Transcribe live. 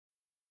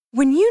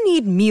When you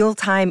need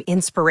mealtime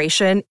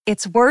inspiration,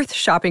 it's worth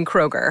shopping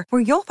Kroger,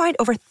 where you'll find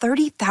over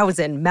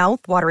 30,000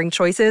 mouth-watering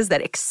choices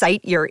that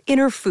excite your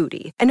inner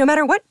foodie. And no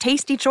matter what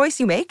tasty choice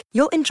you make,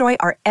 you'll enjoy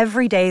our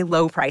everyday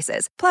low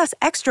prices, plus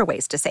extra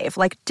ways to save,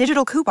 like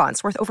digital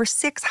coupons worth over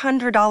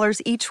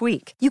 $600 each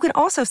week. You can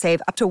also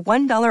save up to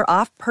 $1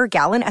 off per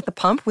gallon at the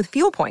pump with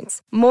fuel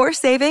points. More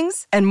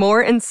savings and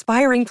more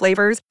inspiring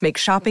flavors make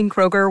shopping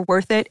Kroger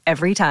worth it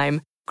every time.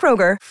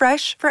 Kroger,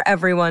 fresh for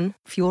everyone.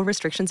 Fuel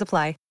restrictions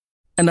apply.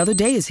 Another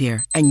day is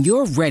here, and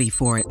you're ready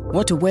for it.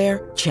 What to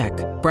wear? Check.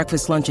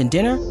 Breakfast, lunch, and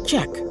dinner?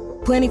 Check.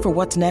 Planning for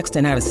what's next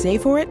and how to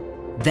save for it?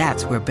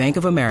 That's where Bank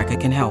of America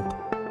can help.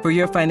 For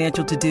your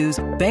financial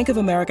to-dos, Bank of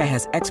America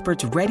has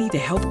experts ready to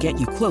help get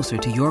you closer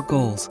to your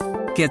goals.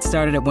 Get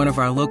started at one of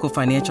our local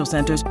financial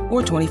centers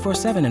or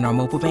 24/7 in our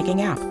mobile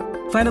banking app.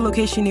 Find a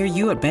location near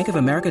you at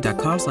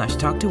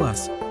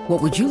bankofamerica.com/talktous.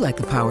 What would you like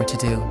the power to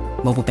do?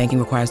 Mobile banking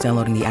requires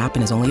downloading the app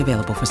and is only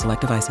available for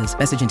select devices.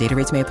 Message and data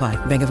rates may apply.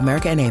 Bank of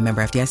America N.A.,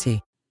 member FDIC.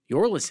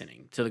 You're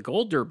listening to The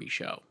Gold Derby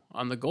Show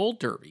on the Gold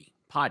Derby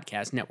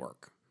Podcast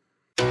Network.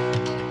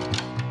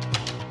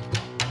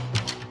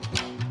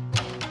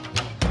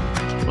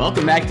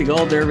 Welcome back to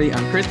Gold Derby.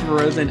 I'm Christopher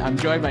Rosen. I'm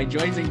joined by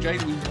Joyce. And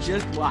Joyce, we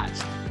just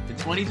watched the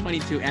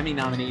 2022 Emmy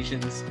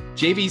nominations.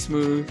 J.B.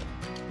 Smoove,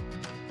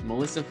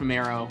 Melissa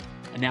Fumero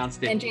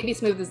announced it. And J.B.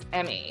 Smoove is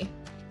Emmy.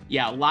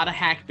 Yeah, a lot of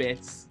hack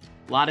bits,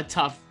 a lot of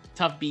tough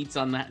beats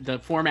on the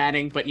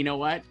formatting. But you know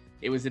what?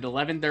 It was at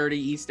 11:30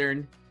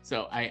 Eastern,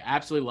 so I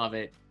absolutely love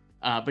it.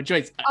 But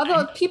Joyce,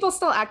 although people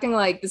still acting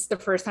like this is the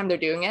first time they're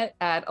doing it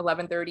at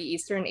 11:30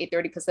 Eastern,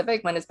 8:30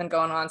 Pacific, when it's been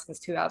going on since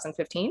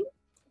 2015.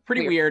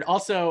 Pretty weird.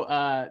 Also,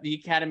 the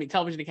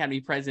Television Academy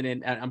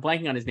president, I'm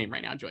blanking on his name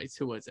right now, Joyce.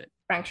 Who was it?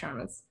 Frank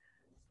Sherman's.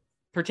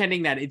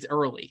 Pretending that it's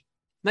early.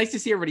 Nice to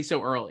see everybody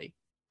so early.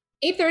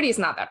 8:30 is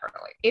not that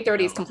early.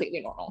 8:30 is completely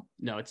normal.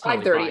 No, it's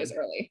 5:30 is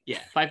early.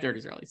 Yeah, 5:30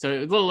 is early. So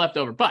a little left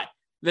over. But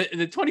the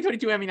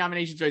 2022 Emmy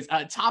nomination Joyce,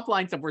 top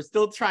line stuff, we're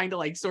still trying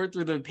to sort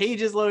through the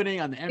pages loading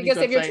on the Emmys because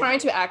if website. you're trying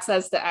to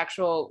access the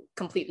actual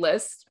complete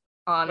list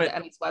on the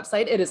Emmys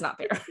website, it is not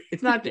there.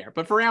 It's not there.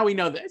 But for now, we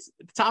know this.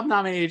 The top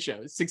nominated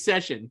shows: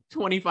 Succession,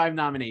 25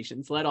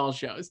 nominations, led all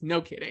shows.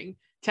 No kidding.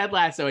 Ted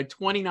Lasso had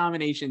 20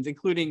 nominations,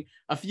 including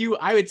a few,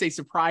 I would say,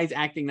 surprise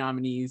acting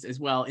nominees as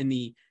well in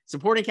the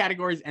supporting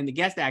categories and the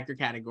guest actor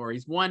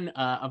categories. One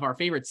of our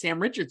favorites,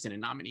 Sam Richardson, a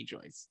nominee,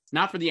 Joyce.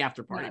 Not for the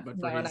after party, but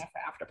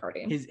for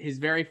his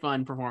very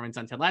fun performance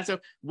on Ted Lasso.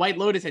 White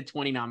Lotus had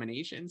 20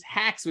 nominations,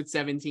 Hacks with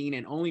 17,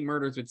 and Only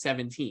Murders with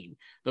 17.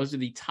 Those are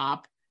the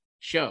top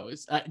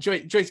shows.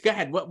 Joyce, go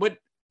ahead. What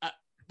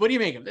do you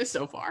make of this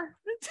so far?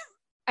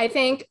 I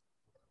think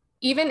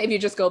even if you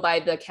just go by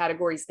the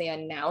categories they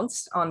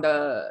announced on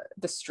the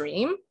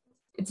stream,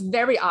 it's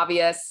very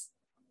obvious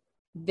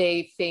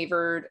they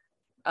favored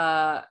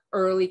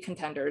early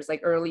contenders, like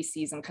early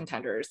season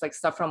contenders, like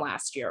stuff from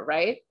last year,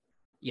 right?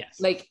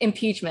 Yes. Like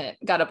Impeachment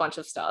got a bunch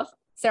of stuff.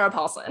 Sarah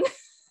Paulson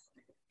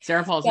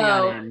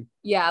got in.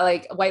 Yeah,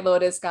 like White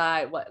Lotus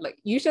got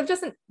you should have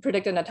just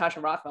predicted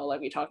Natasha Rothwell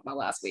like we talked about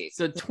last week.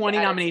 So 20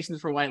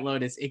 nominations for White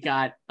Lotus. It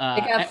got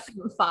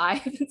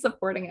 5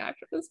 supporting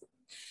actors.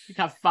 It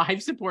got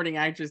 5 supporting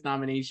actress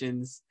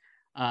nominations.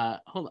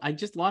 Hold on, I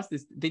just lost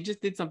this. They just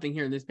did something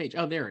here on this page.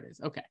 Oh, there it is.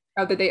 Okay.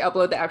 Oh, did they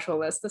upload the actual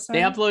list this time?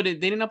 They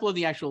didn't upload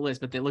the actual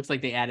list, but it looks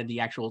like they added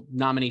the actual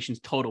nominations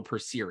total per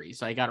series.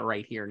 So I got it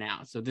right here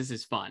now. So this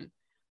is fun.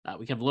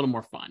 We can have a little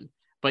more fun.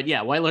 But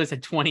yeah, White Lotus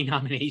had 20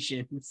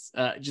 nominations,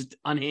 just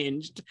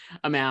unhinged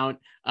amount,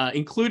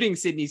 including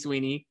Sydney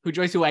Sweeney,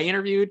 who I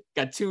interviewed,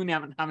 got 2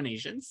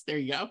 nominations. There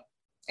you go.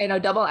 And a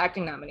double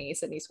acting nominee,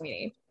 Sydney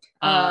Sweeney.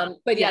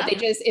 But yeah,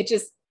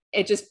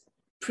 it just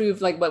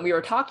proved like what we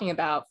were talking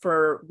about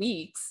for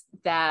weeks,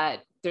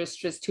 that there's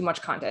just too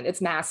much content. It's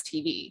mass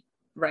TV,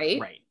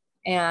 right? Right.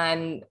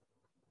 And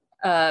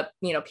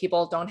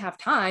people don't have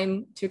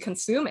time to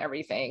consume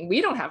everything.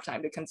 We don't have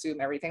time to consume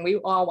everything. We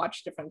all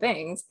watch different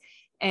things.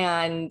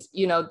 And,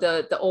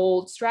 the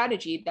old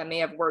strategy that may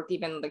have worked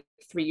even like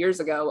 3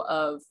 years ago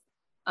of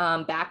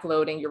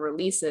backloading your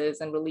releases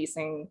and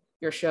releasing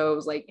your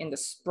shows like in the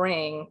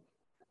spring,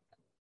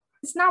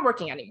 it's not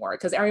working anymore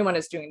because everyone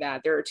is doing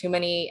that. There are too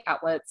many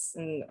outlets,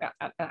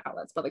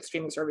 but like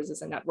streaming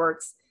services and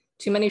networks,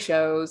 too many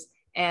shows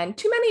and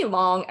too many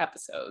long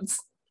episodes,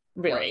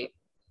 really. Right.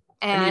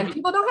 And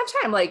people don't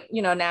have time.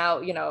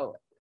 Now,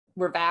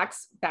 we're back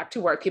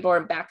to work. People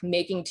are back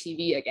making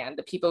TV again.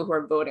 The people who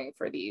are voting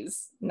for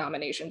these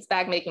nominations,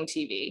 back making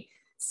TV.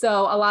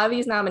 So a lot of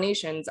these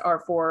nominations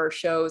are for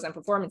shows and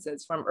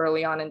performances from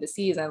early on in the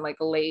season, like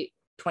late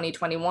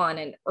 2021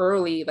 and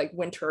early like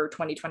winter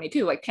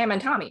 2022, like Pam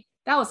and Tommy.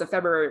 That was a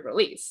February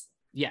release.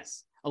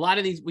 Yes. A lot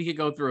of these we could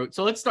go through.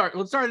 So let's start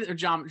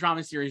the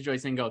drama series,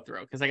 Joyce, and go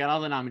through because I got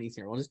all the nominees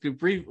here. We'll just do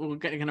brief. We're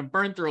going to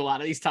burn through a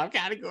lot of these top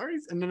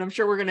categories. And then I'm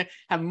sure we're going to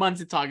have months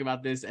to talk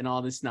about this and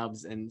all the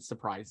snubs and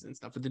surprises and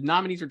stuff. But the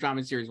nominees for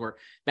drama series were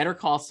Better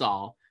Call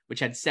Saul, which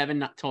had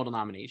 7 total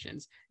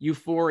nominations.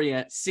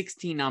 Euphoria,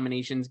 16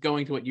 nominations,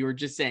 going to what you were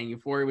just saying.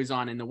 Euphoria was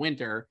on in the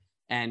winter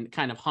and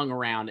kind of hung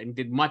around and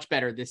did much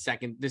better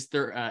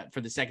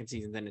for the second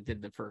season than it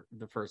did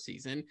the first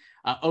season.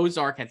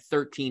 Ozark had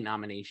 13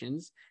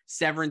 nominations,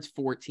 Severance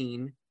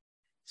 14,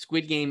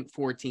 Squid Game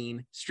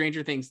 14,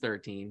 Stranger Things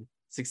 13,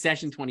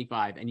 Succession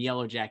 25, and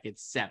Yellow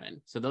Jackets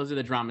 7. So those are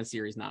the drama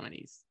series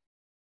nominees.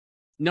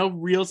 No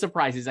real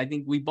surprises. I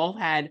think we both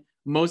had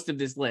most of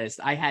this list.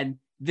 I had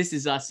This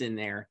Is Us in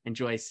there, and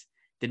Joyce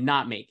did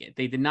not make it.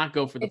 They did not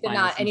go for the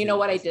final season. And you know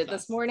what I did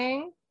this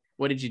morning?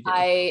 What did you do?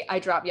 I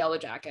dropped Yellow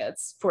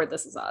Jackets for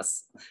This Is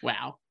Us.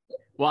 Wow.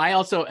 Well, I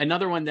also,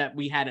 another one that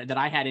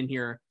I had in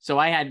here. So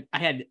I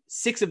had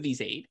 6 of these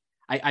 8.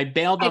 I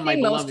bailed on my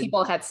beloved. Most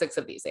people had 6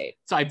 of these 8.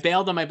 So I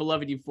bailed on my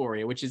beloved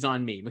Euphoria, which is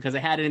on me because I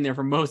had it in there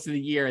for most of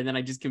the year. And then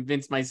I just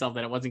convinced myself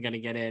that it wasn't going to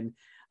get in.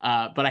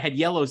 But I had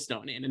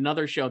Yellowstone in,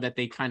 another show that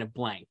they kind of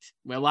blanked.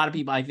 Well, a lot of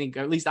people, I think, or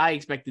at least I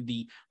expected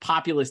the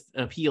populist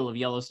appeal of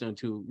Yellowstone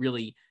to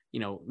really,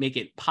 make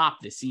it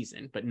pop this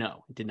season. But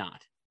no, it did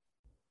not.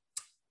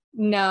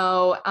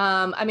 No,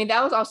 I mean,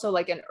 that was also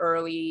like an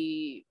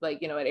early,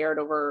 it aired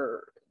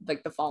over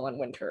like the fall and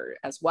winter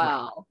as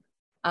well.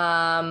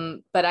 Right.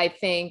 But I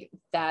think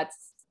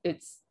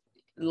it's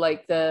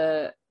like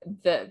the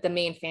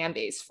main fan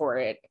base for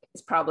it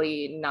is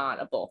probably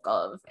not a bulk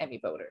of Emmy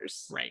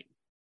voters. Right.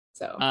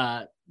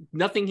 So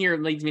nothing here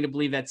leads me to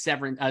believe that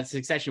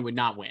Succession would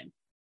not win.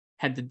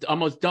 Had to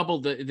almost double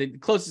the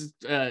closest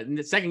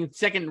the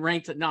second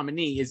ranked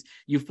nominee is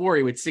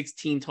Euphoria with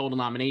 16 total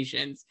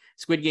nominations.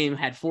 Squid Game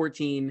had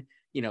 14,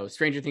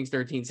 Stranger Things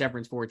 13,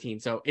 Severance 14.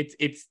 So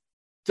it's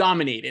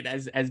dominated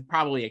as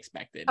probably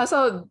expected.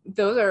 Also,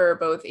 those are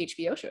both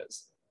HBO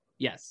shows.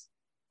 Yes.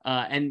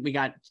 And we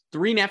got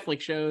 3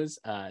 Netflix shows,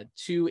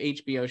 2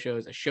 HBO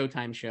shows, a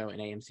Showtime show, an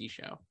AMC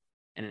show,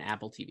 and an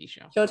Apple TV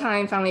show.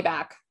 Showtime finally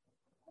back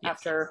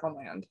after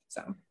Homeland.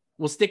 So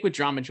we'll stick with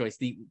drama, Joyce.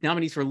 The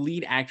nominees for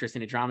lead actress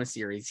in a drama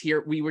series.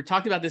 Here, we were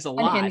talking about this a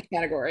lot. Unhinged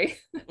category.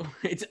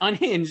 It's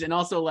Unhinged, and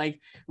also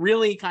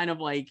really kind of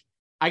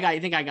I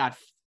think I got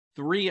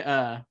 3.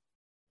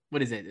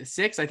 What is it?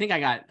 6? I think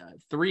I got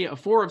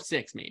 4 of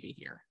 6 maybe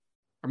here,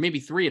 or maybe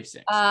 3 of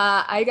 6.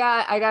 I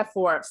got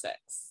 4 of 6.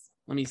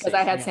 Let me see. Because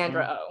I had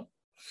Sandra Oh.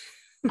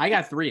 I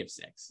got 3 of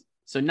 6,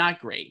 so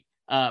not great.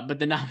 But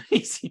the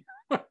nominees here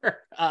were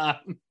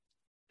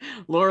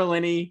Laura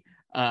Linney.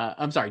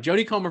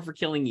 Jodie Comer for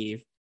Killing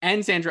Eve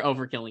and Sandra Oh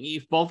for Killing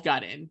Eve. Both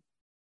got in.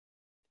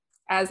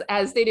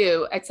 As they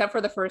do, except for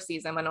the first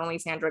season when only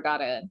Sandra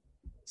got in.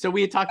 So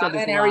we had talked about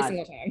this every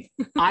single time.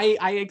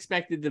 I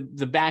expected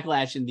the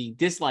backlash and the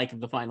dislike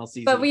of the final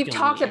season. But we've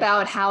talked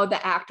about how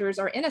the actors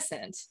are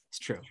innocent. It's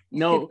true.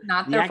 No, it's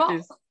not their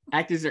fault.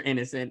 Actors are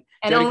innocent.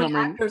 And Jodie Comer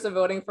actors are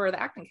voting for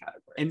the acting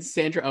category. And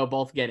Sandra Oh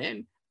both get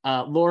in.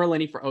 Laura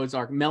Linney for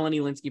Ozark, Melanie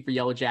Lynskey for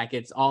Yellow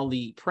Jackets. All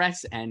the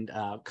press and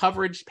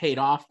coverage paid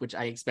off, which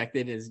I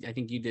expected, as I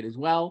think you did as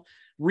well.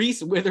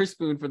 Reese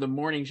Witherspoon for The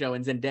Morning Show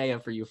and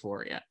Zendaya for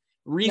Euphoria.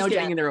 Reese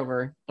getting in there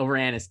over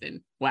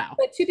Aniston. Wow.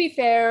 But to be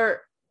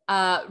fair,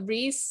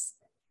 Reese,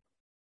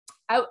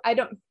 I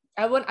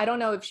don't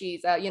know if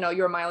she's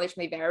your mileage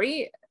may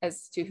vary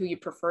as to who you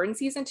prefer in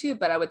season 2,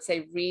 but I would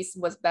say Reese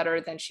was better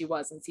than she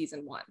was in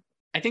season 1.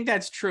 I think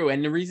that's true.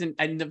 And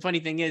the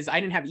funny thing is I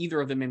didn't have either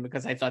of them in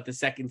because I thought the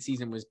second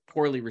season was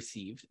poorly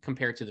received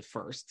compared to the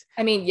first.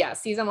 I mean, yeah,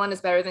 season 1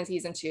 is better than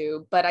season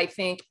 2, but I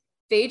think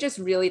they just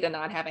really did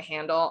not have a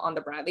handle on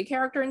the Bradley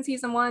character in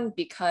season 1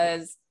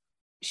 because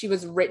she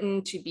was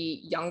written to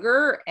be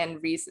younger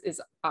and Reese is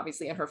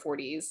obviously in her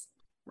 40s.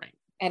 Right.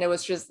 And it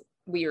was just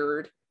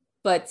weird.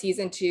 But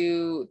season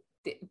 2,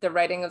 the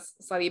writing was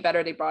slightly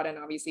better. They brought in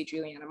obviously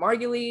Juliana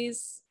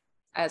Margulies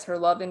as her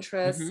love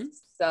interest. Mm-hmm.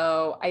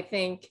 So I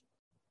think,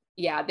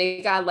 yeah,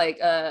 they got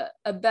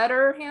a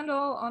better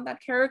handle on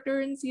that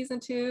character in season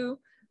 2.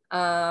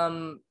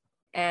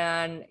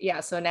 And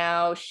yeah, so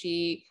now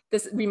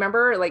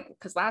remember,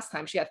 because last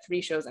time she had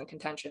 3 shows in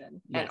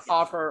contention and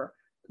offer,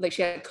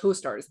 she had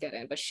co-stars get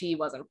in, but she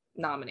wasn't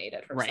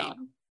nominated herself. Right.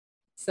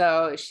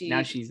 So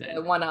she's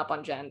in. One up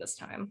on Jen this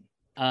time.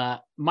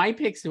 My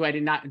picks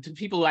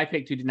people who I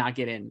picked who did not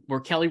get in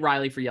were Kelly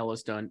Riley for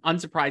Yellowstone.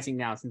 Unsurprising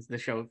now since the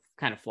show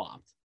kind of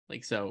flopped.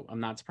 So I'm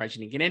not surprised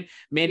she didn't get in.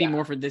 Mandy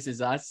Moore for This Is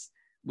Us.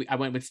 I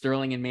went with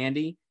Sterling and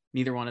Mandy.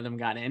 Neither one of them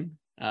got in.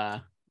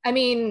 I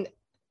mean,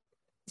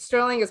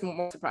 Sterling is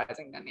more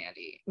surprising than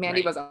Mandy.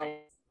 Mandy was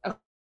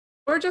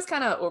we're just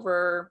kind of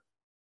over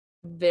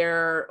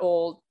their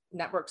old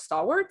network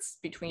stalwarts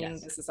between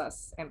This Is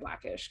Us and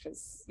Blackish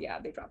because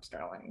they dropped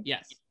Sterling.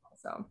 Yes.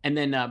 So and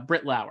then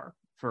Britt Lauer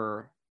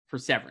for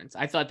Severance.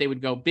 I thought they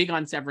would go big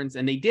on Severance,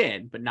 and they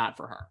did, but not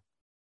for her.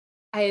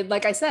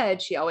 Like I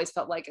said, she always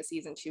felt like a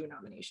season 2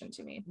 nomination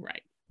to me.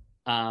 Right.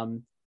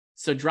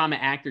 So drama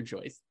actor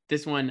choice.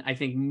 This one, I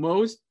think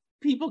most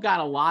people got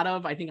a lot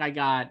of. I think I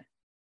got.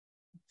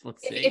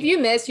 Let's see. If you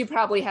missed, you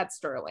probably had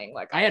Sterling.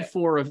 I had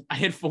 4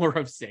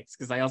 of 6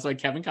 because I also had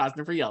Kevin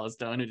Costner for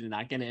Yellowstone, who did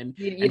not get in.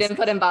 You didn't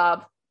put in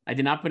Bob. I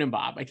did not put in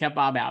Bob. I kept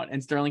Bob out,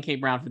 and Sterling K.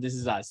 Brown for This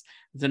Is Us.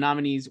 The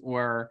nominees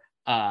were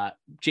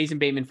Jason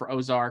Bateman for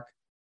Ozark,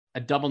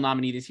 a double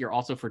nominee this year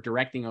also for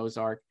directing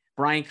Ozark,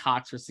 Brian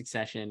Cox for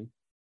Succession,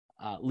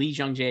 Lee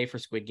Jung-jae for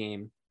Squid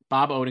Game,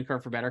 Bob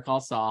Odenkirk for Better Call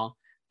Saul,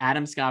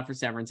 Adam Scott for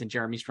Severance, and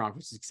Jeremy Strong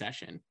for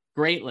Succession.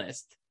 Great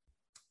list.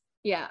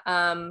 Yeah.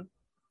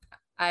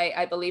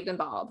 I believed in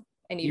Bob.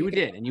 And you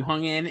did, and you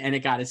hung in, and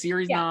it got a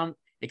series nom.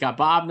 It got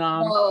Bob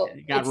nom. Well,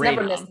 it got it's Ray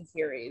never nom. missed a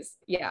series.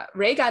 Yeah,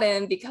 Ray got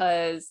in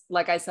because,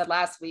 like I said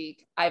last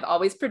week, I've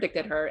always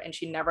predicted her, and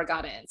she never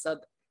got in. So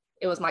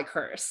it was my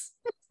curse.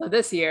 So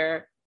this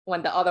year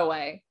went the other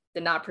way.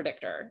 Did not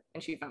predict her,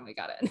 and she finally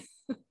got in.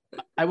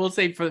 I will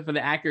say for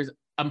the actors,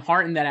 I'm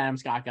heartened that Adam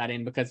Scott got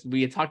in because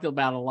we had talked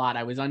about it a lot.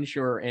 I was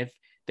unsure if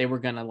they were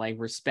going to like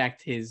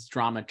respect his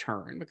drama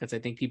turn, because I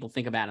think people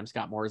think of Adam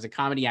Scott more as a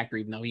comedy actor,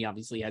 even though he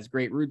obviously has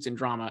great roots in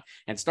drama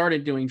and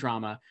started doing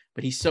drama,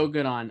 but he's so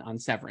good on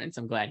Severance.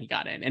 I'm glad he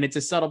got in, and it's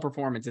a subtle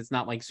performance. It's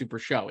not like super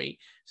showy.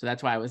 So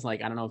that's why I was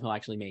like, I don't know if he'll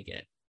actually make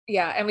it.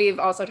 Yeah. And we've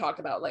also talked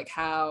about like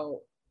how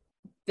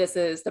this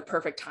is the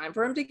perfect time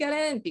for him to get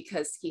in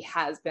because he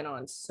has been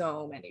on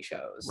so many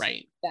shows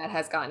right that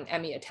has gotten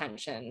Emmy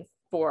attention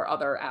for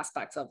other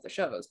aspects of the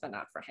shows, but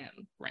not for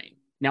him. Right.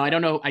 Now, I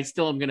don't know. I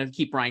still am going to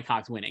keep Brian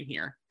Cox winning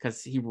here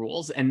because he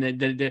rules. And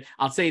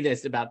I'll say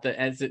this about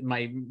as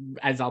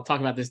I'll talk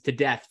about this to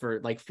death for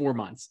like 4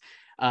 months.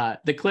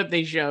 The clip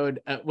they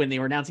showed when they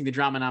were announcing the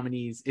drama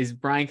nominees is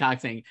Brian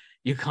Cox saying,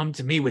 "You come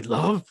to me with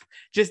love."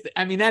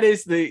 That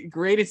is the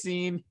greatest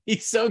scene.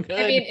 He's so good.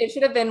 I mean, it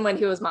should have been when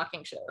he was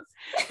mocking Shiv.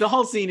 The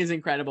whole scene is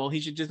incredible. He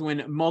should just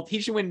win.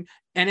 He should win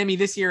an Emmy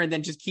this year and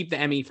then just keep the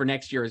Emmy for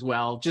next year as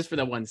well, just for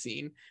that one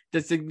scene.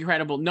 That's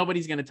incredible.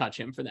 Nobody's going to touch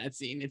him for that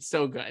scene. It's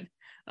so good.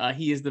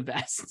 He is the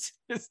best.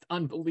 Just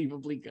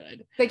unbelievably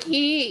good. Like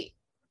my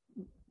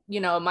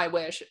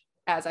wish,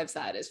 as I've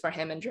said, is for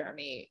him and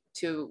Jeremy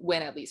to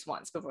win at least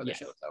once before the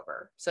show's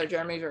over. So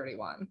Jeremy's already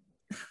won.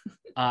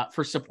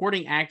 For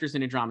supporting actors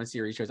in a drama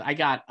series shows, I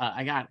got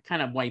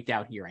kind of wiped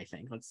out here, I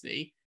think. Let's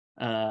see.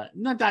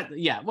 Not that,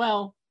 yeah.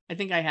 Well, I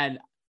think I had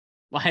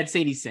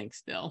Sadie Sink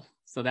still.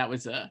 So that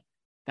was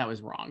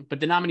wrong. But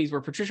the nominees were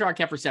Patricia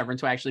Arquette for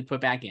Severance, who I actually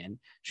put back in,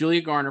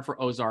 Julia Garner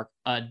for Ozark,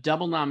 a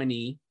double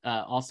nominee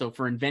also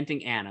for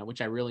Inventing Anna,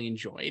 which I really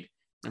enjoyed.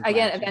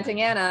 Again,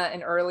 Inventing Anna,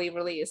 an early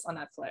release on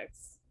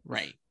Netflix.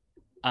 Right.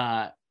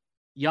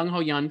 Young Ho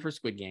Yun for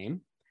Squid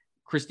Game,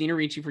 Christina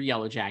Ricci for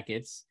Yellow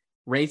Jackets,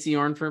 Ray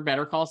Seorn for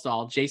Better Call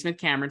Saul, J. Smith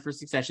Cameron for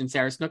Succession,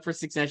 Sarah Snook for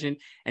Succession,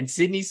 and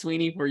Sydney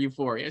Sweeney for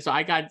Euphoria. So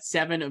I got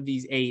 7 of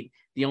these 8.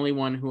 The only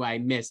one who I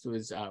missed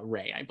was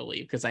Ray, I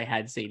believe, because I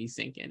had Sadie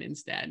Sink in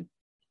instead.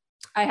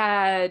 I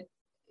had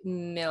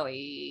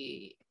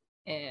Millie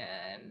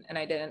in, and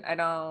I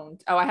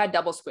had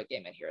double Squid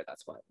Game in here.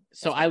 That's what.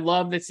 So I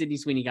love that Sydney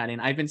Sweeney got in.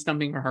 I've been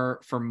stumping for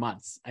her for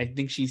months. I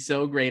think she's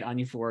so great on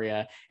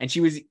Euphoria, and she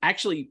was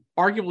actually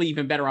arguably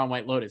even better on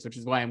White Lotus, which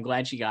is why I'm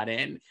glad she got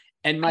in.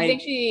 And I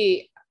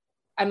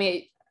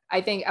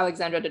think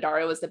Alexandra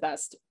Daddario was the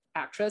best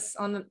actress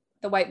on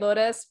the White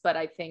Lotus, but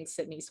I think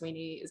Sydney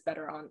Sweeney is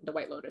better on the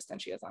White Lotus than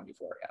she is on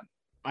Euphoria.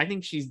 I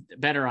think she's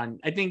better on,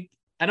 I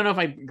don't know if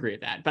I agree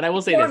with that, but I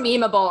will say more this.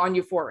 Memeable on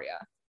Euphoria.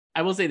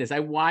 I will say this. I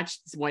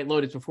watched White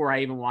Lotus before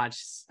I even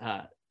watched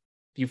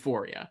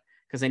Euphoria,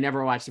 because I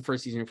never watched the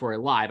first season of Euphoria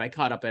live. I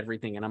caught up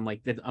everything, and I'm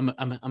like,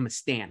 I'm a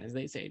stan, as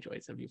they say,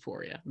 Joyce, of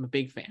Euphoria. I'm a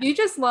big fan. You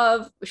just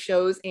love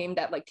shows aimed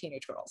at like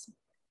teenage girls.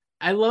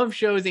 I love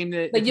shows aimed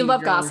at like you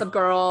love Gossip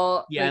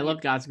Girl. Yeah, like, I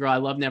love Gossip Girl. I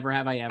love Never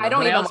Have I Ever.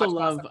 I also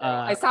love.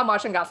 I stopped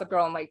watching Gossip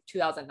Girl in like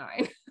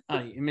 2009. Oh,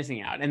 you're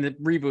missing out. And the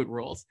reboot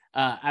rules.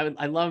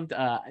 I love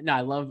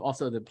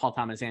also the Paul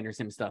Thomas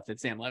Anderson stuff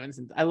that Sam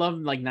Levinson. I love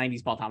like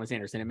 90s Paul Thomas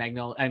Anderson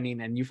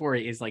and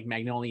Euphoria is like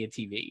Magnolia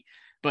TV.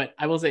 But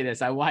I will say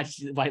this, I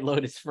watched White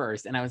Lotus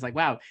first and I was like,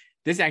 wow,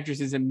 this actress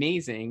is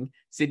amazing.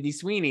 Sydney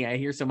Sweeney, I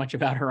hear so much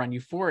about her on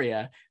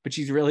Euphoria, but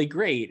she's really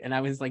great. And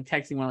I was like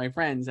texting one of my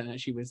friends and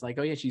she was like,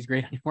 oh yeah, she's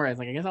great on Euphoria. I was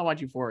like, I guess I'll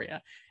watch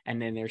Euphoria.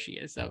 And then there she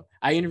is. So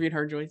I interviewed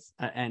her, Joyce,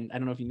 and I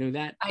don't know if you knew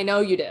that. I know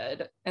you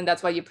did. And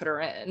that's why you put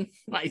her in.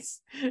 Nice.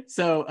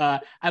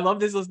 So I love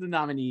this list of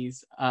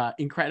nominees.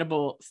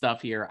 Incredible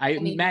stuff here. I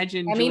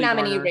imagine Emmy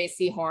nominee Ray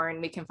Seahorn,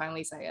 we can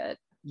finally say it.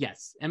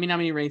 Yes, Emmy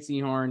nominee Ray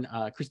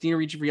Seahorn, Christina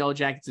Ricci for Yellow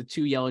Jackets, the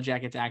 2 Yellow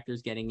Jackets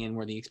actors getting in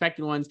were the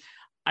expected ones.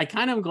 I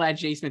kind of am glad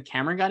J. Smith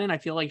Cameron got in. I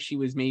feel like she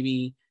was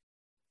maybe,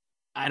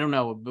 I don't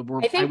know. But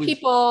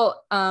people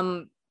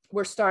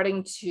were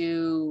starting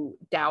to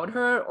doubt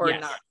her or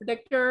not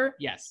predict her.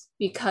 Yes.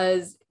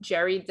 Because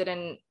Jerry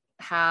didn't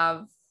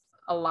have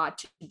a lot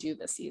to do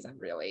this season,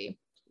 really.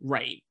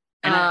 Right.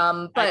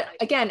 But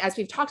again, as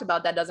we've talked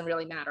about, that doesn't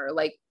really matter.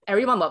 Like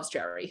everyone loves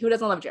Jerry. Who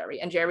doesn't love Jerry?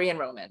 And Jerry and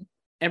Roman.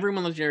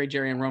 Everyone loves Jerry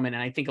and Roman,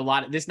 and I think a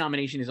lot of this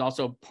nomination is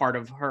also part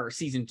of her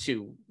season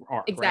 2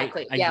 arc.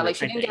 Exactly. Right? Yeah, like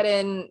she didn't get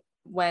in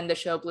when the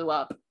show blew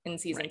up in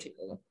season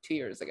 2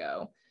 years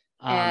ago,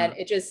 and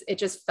it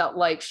just felt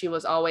like she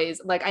was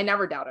always like, I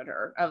never doubted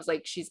her. I was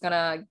like, she's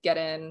gonna get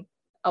in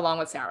along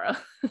with Sarah.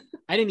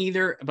 I didn't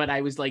either, but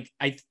I was like,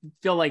 I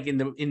feel like in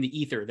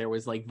the ether there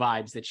was like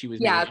vibes that she was.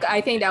 Yeah,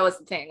 I think that was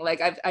the thing.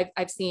 Like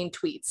I've seen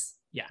tweets.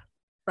 Yeah.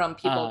 From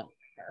people.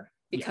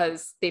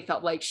 Because they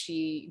felt like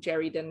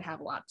Jerry didn't have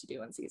a lot to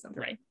do in season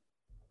 3. Right.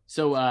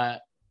 So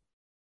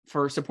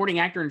for supporting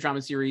actor in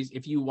drama series,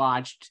 if you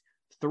watched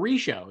 3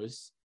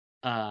 shows,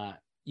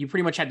 you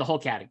pretty much had the whole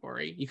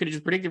category. You could have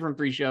just predicted from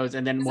 3 shows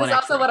and then this one is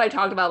also extra. what I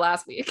talked about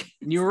last week.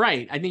 You were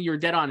right. I think you were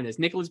dead on in this.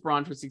 Nicholas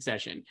Braun for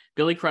Succession,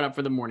 Billy Crudup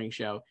for The Morning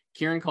Show,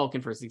 Kieran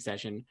Culkin for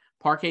Succession,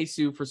 Park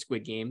Hae-soo for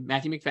Squid Game,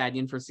 Matthew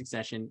McFadden for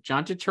Succession,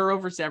 John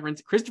Turturro for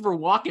Severance, Christopher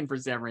Walken for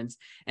Severance,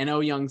 and Oh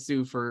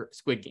Young-soo for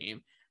Squid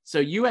Game. So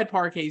you had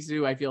Park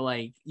Hae-soo. I feel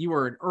like you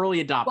were an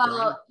early adopter.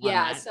 Well,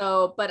 yeah. That.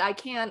 So, but I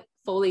can't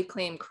fully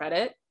claim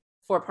credit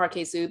for Park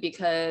Hae-soo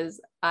because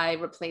I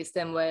replaced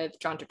him with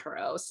John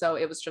Turturro. So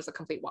it was just a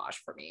complete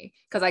wash for me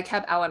because I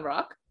kept Alan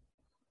Ruck,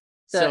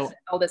 the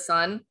eldest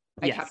son.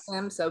 I kept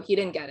him, so he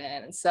didn't get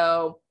in.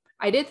 So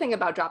I did think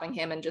about dropping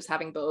him and just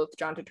having both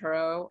John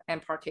Turturro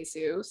and Park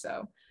Hae-soo.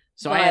 So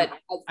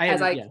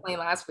as I explained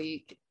last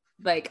week,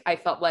 like I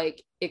felt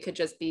like it could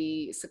just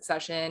be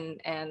Succession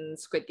and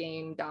Squid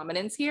Game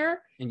dominance here.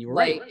 And you were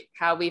like right.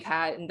 How we've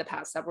had in the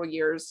past several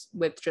years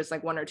with just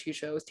like 1 or 2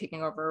 shows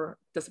taking over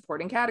the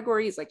supporting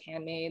categories, like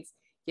Handmaids,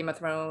 Game of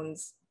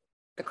Thrones,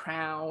 The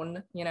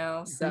Crown, you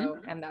know. So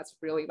and that's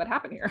really what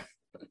happened here.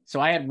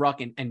 So I had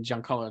Ruck and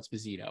Giancarlo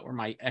Esposito were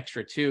my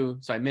extra 2.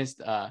 So I missed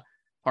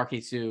Park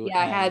Hae-soo. Yeah,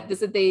 I had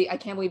this. I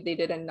can't believe they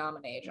didn't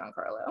nominate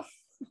Giancarlo.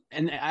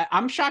 And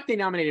I'm shocked they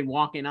nominated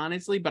Walken,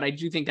 honestly, but I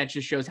do think that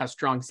just shows how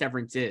strong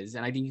Severance is.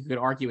 And I think you could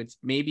argue it's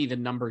maybe the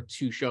number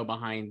 2 show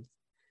behind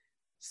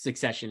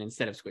Succession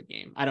instead of Squid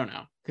Game. I don't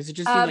know. Because it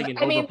just seems like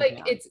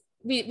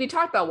we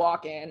talked about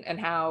Walken and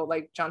how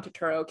like John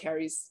Turturro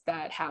carries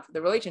that half of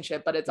the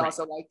relationship, but it's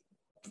also like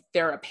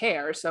they're a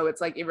pair. So it's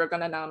like if we're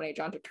going to nominate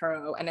John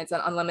Turturro and it's an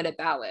unlimited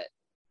ballot,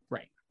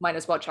 right? Might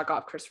as well check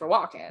off Christopher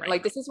Walken. Right.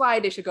 Like this is why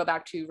they should go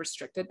back to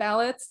restricted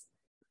ballots.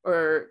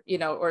 Or, you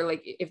know, or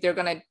like if they're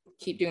going to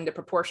keep doing the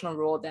proportional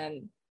rule,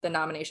 then the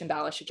nomination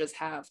ballot should just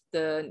have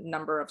the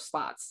number of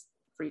slots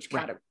for each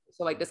category. Right.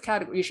 So like this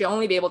category, you should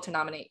only be able to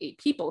nominate 8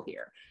 people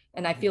here.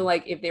 And I feel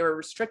like if they were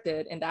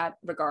restricted in that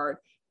regard,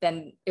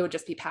 then it would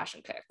just be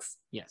passion picks.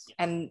 Yes.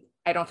 And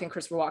I don't think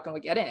Christopher Walken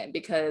would get in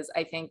because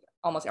I think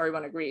almost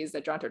everyone agrees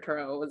that John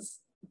Turturro was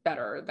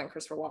better than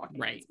Christopher Walken.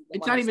 Right.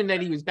 It's not even that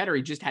he was better.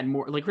 He just had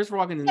more, like Christopher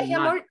Walken is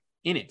not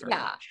in it very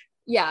much.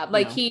 Yeah,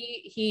 like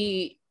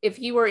he if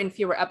he were in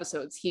fewer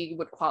episodes, he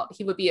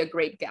would be a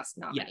great guest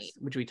nominee. Yes,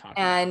 which we talked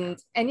about.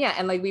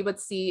 And like we would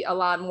see a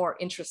lot more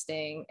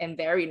interesting and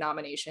varied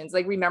nominations.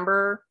 Like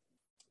remember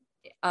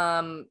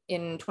in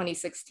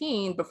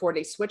 2016, before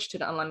they switched to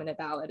the unlimited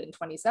ballot in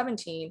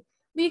 2017,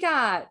 we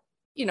got,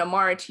 you know,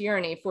 Mara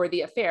Tierney for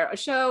The Affair, a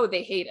show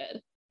they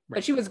hated.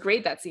 But she was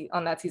great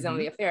on that season of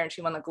The Affair, and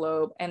she won the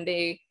Globe, and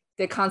they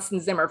did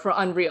Constance Zimmer for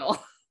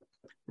Unreal.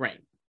 Right.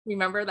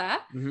 Remember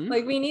that?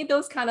 Like we need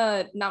those kind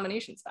of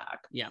nominations back.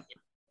 Yeah.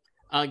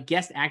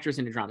 Guest actress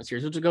in a drama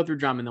series. We'll just go through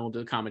drama and then we'll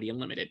do Comedy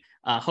Unlimited.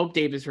 Hope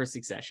Davis for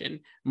Succession,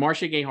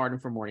 Marcia Gay Harden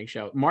for Morning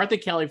Show, Martha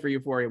Kelly for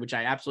Euphoria, which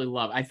I absolutely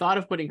love. I thought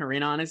of putting her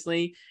in,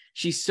 honestly.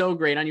 She's so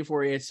great on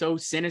Euphoria. It's so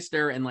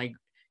sinister and like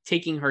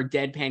taking her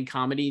deadpan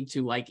comedy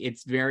to like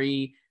it's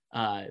very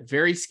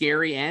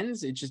scary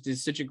ends. It just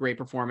is such a great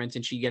performance,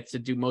 and she gets to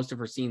do most of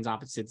her scenes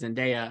opposite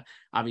Zendaya,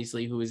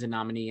 obviously, who is a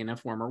nominee and a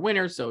former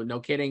winner, so no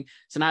kidding.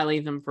 Sanaa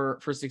Lathan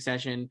for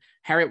Succession,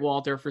 Harriet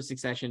Walter for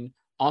Succession,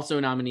 also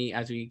a nominee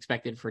as we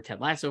expected for Ted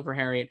Lasso for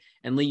Harriet,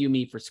 and Lee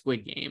Yu-mi for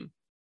Squid Game.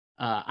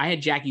 I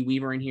had Jackie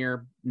Weaver in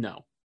here.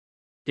 No,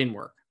 didn't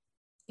work.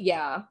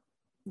 Yeah,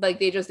 like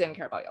they just didn't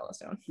care about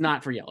Yellowstone.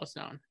 Not for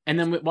Yellowstone. And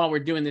then while we're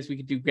doing this, we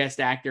could do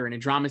guest actor in a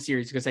drama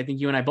series, because I think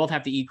you and I both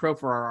have to eat crow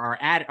for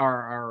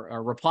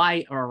our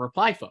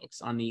reply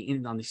folks on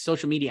the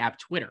social media app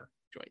Twitter,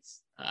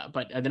 Joyce.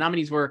 But the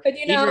nominees were. But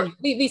you know,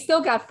 we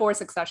still got 4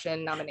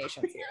 Succession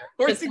nominations here.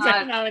 4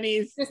 Succession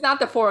nominees. It's not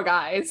the 4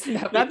 guys.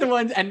 Not the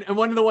ones, and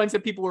one of the ones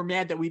that people were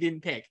mad that we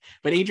didn't pick.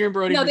 But Adrian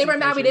Brody. No, they were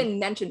mad we didn't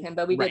mention him,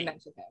 but we did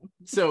mention him.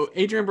 So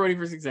Adrian Brody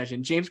for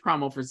Succession, James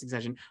Cromwell for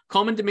Succession,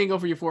 Coleman Domingo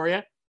for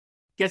Euphoria.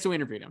 Guess who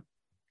interviewed him?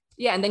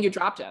 Yeah, and then you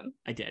dropped him.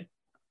 I did.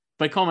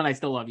 But Coleman, I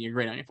still love you. You're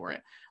great on it for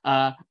it.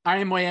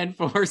 Arian Moayed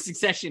for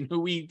Succession, who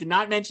we did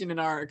not mention in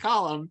our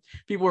column.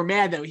 People were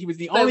mad that he was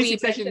the only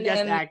Succession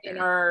guest actor in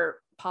our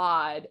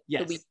pod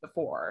the week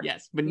before.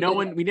 Yes, but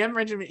we never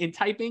mentioned him in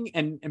typing,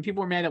 and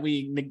people were mad that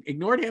we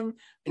ignored him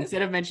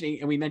instead of mentioning,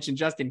 and we mentioned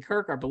Justin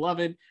Kirk, our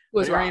beloved.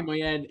 Was Arian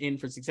Moayed in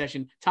for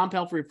Succession, Tom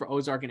Pelphrey for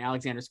Ozark, and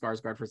Alexander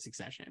Skarsgård for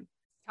Succession.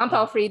 Tom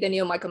Pelphrey,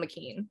 Daniel Michael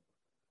McKean.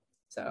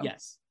 So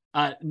yes.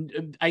 I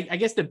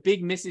guess the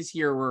big misses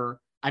here were,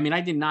 I mean,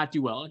 I did not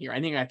do well here. I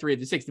think I got 3 of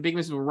the 6. The big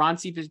misses were Ron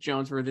Cephas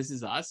Jones for This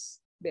Is Us.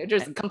 They're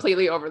just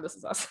completely over This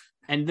Is Us.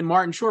 And the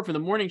Martin Short for The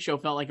Morning Show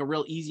felt like a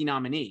real easy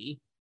nominee.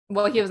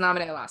 Well, he was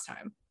nominated last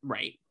time.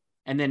 Right.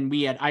 And then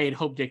I had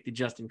Hope Dick to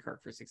Justin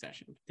Kirk for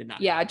Succession. Did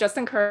not. Yeah,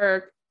 Justin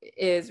Kirk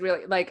is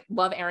really like,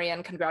 love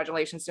Arian.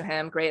 Congratulations to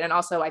him. Great. And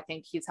also I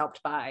think he's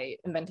helped by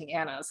Inventing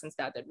Anna, since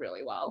that did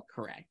really well.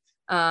 Correct.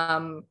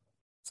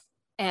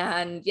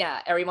 And yeah,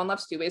 everyone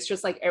loves Stewie. It's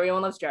just like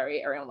everyone loves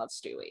Jerry, everyone loves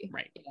Stewie.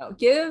 Right. You know,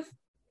 give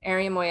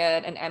Arian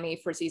Moayed an Emmy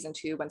for season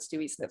 2 when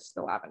Stewie sniffs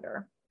the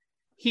lavender.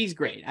 He's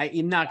great.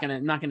 I'm not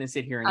gonna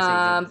sit here and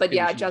say. But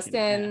yeah,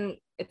 Justin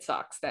it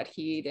sucks that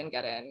he didn't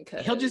get in.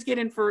 He'll just get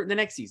in for the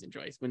next season,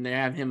 Joyce, when they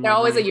have him. They're like,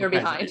 always a running year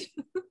for president.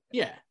 behind.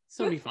 Yeah,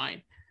 so it'll be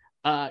fine.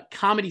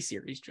 Comedy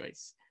series,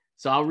 Joyce.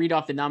 So I'll read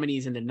off the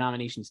nominees and the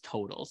nominations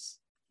totals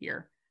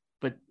here.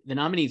 But the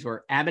nominees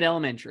were Abbott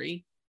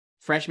Elementary,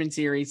 freshman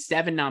series,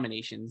 7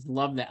 nominations.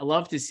 Love that.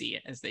 Love to see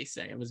it, as they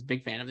say. I was a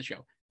big fan of the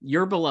show.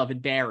 Your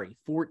Beloved Barry,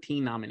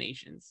 14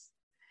 nominations.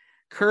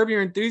 Curb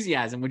Your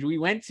Enthusiasm, which we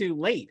went to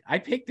late. I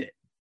picked it.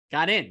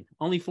 Got in.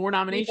 Only 4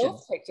 nominations. We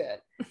both picked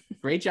it.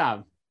 Great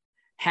job.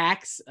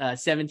 Hacks,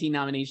 17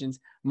 nominations.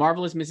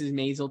 Marvelous Mrs.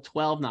 Maisel,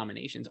 12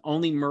 nominations.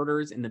 Only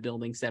Murders in the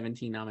Building,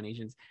 17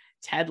 nominations.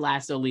 Ted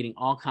Lasso leading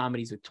all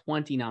comedies with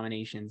 20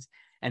 nominations.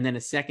 And then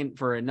a second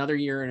for another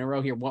year in a row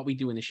here, What We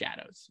Do in the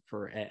Shadows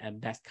for a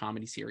Best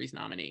Comedy Series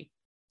nominee.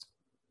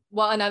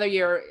 Well, another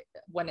year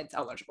when it's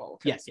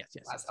eligible. Yes.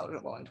 Last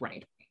eligible in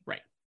 2020.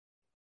 Right.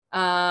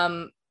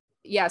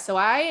 Yeah, so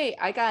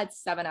I got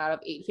 7 out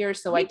of 8 here.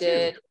 So I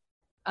did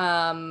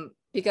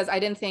because I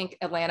didn't think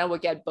Atlanta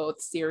would get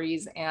both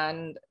series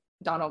and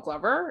Donald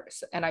Glover,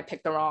 and I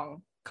picked the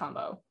wrong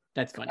combo.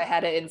 That's funny. I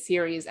had it in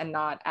series and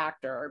not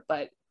actor,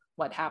 but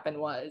what happened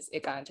was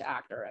it got into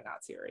actor and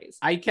not series.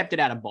 I kept it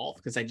out of both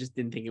because I just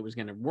didn't think it was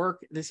going to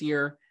work this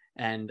year,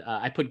 and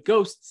I put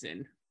Ghosts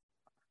in.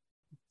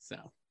 So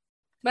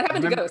what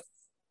happened to Ghosts?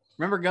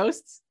 Remember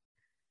Ghosts?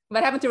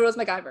 What happened to Rose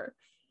McIver?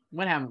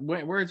 What happened?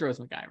 Where's Rose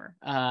McIver?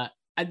 I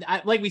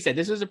like we said,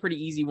 this was a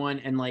pretty easy one,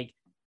 and like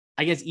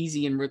I guess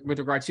easy in with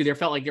regards to there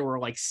felt like there were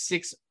like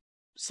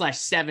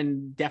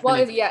 6/7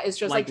 definite it's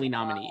just likely like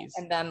nominees,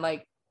 and then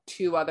like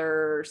 2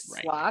 other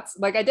slots.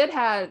 Like I did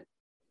have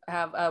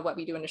What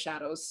We Do in the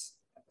Shadows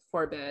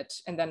for a bit,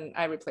 and then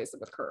I replaced it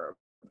with Curb.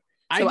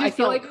 So I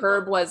feel like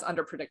Curb was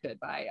underpredicted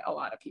by a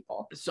lot of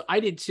people. So I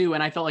did too,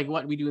 and I felt like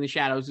What We Do in the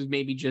Shadows was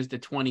maybe just a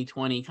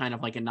 2020 kind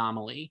of like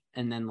anomaly,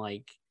 and then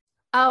like.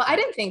 Oh, I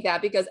didn't think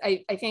that because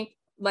I think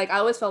like I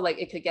always felt like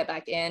it could get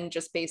back in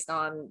just based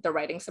on the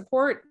writing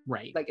support.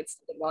 Right. Like it's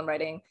well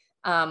writing.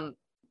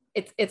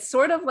 It's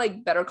sort of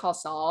like Better Call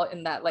Saul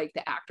in that like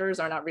the actors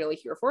are not really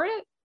here for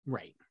it.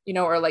 Right. You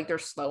know, or like they're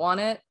slow on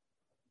it,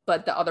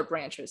 but the other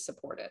branches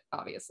support it,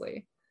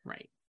 obviously.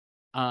 Right.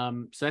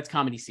 So that's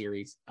comedy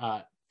series.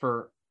 Hang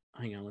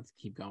on, let's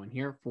keep going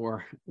here.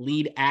 For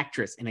lead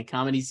actress in a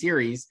comedy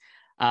series,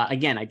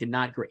 again, I did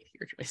not grade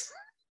here, Joyce.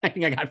 I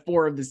think I got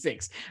 4 of the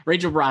 6.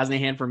 Rachel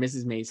Brosnahan for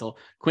Mrs. Maisel,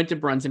 Quinta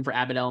Brunson for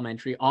Abbott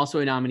Elementary, also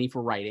a nominee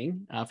for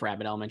writing for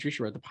Abbott Elementary.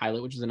 She wrote the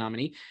pilot, which is a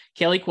nominee.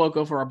 Kelly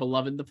Cuoco for Our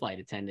Beloved, The Flight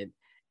Attendant,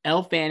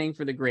 Elle Fanning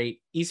for The Great,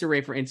 Issa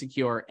Rae for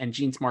Insecure, and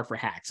Jean Smart for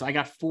Hack. So I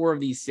got 4 of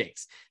these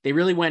 6. They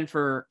really went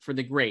for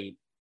The Great.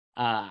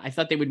 I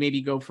thought they would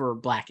maybe go for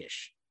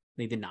Blackish.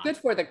 They did not. Good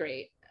for The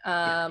Great.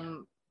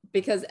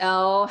 Because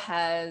Elle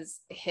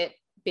has hit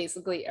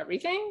basically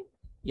everything.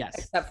 Yes.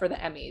 Except for the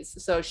Emmys.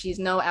 So she's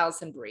no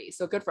Alison Brie.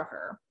 So good for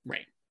her.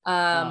 Right.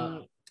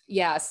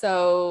 Yeah.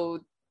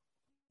 So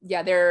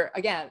yeah, they're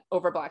again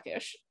over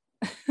Blackish.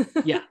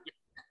 Yeah.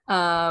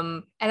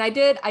 And I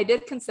did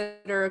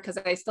consider, because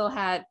I still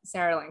had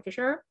Sarah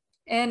Lancashire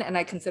in, and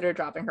I considered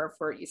dropping her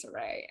for Issa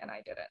Rae, and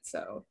I didn't.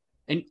 So,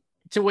 and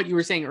to what you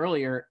were saying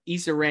earlier,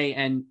 Issa Rae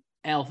and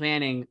Elle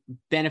Fanning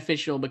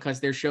beneficial because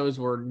their shows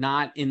were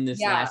not in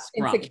this last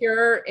scrum.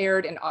 Insecure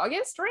aired in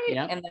August, right?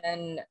 Yep. And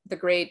then The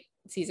Great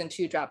season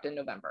 2 dropped in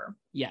November.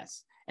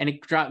 Yes. And it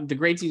dropped, The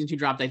Great season 2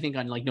 dropped, I think,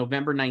 on like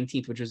November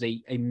 19th, which was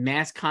a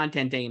mass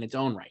content day in its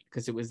own right.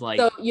 Because it was like,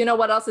 so you know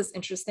what else is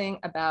interesting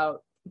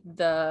about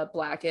the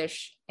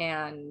Blackish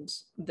and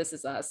This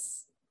Is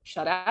Us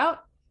shutout?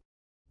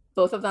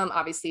 Both of them,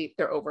 obviously,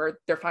 they're over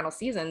their final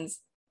seasons.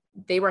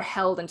 They were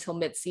held until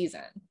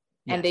mid-season.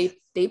 Yes. And they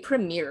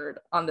premiered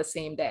on the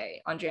same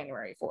day, on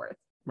January 4th.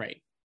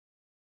 Right.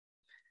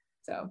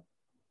 So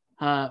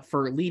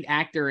for lead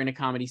actor in a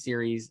comedy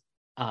series,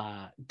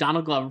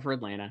 Donald Glover for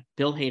Atlanta,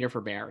 Bill Hader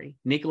for Barry,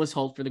 Nicholas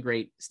Hoult for The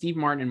Great, Steve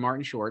Martin and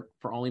Martin Short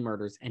for Only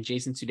Murders, and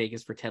Jason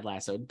Sudeikis for Ted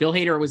Lasso. Bill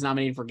Hader was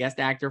nominated for guest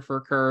actor for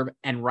Curb,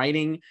 and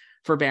writing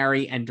for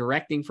Barry, and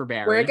directing for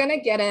Barry. We're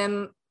gonna get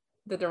him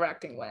the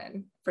directing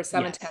win for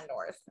 710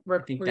 North. We're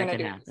gonna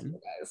do happen.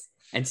 this, guys.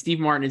 And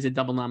Steve Martin is a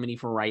double nominee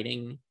for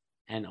writing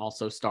and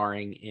also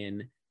starring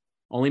in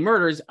Only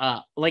Murders.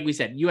 Like we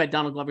said, you had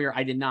Donald Glover.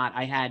 I did not.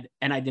 I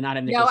did not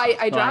have Nicholas. No,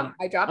 I dropped.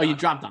 Oh, you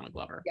dropped Donald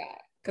Glover. Yeah.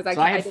 Because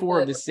I had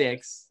 4 of the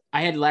 6.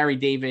 I had Larry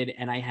David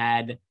and I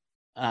had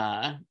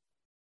Anthony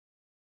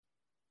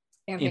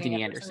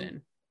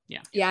Anderson.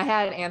 Yeah. Yeah, I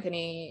had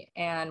Anthony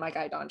and my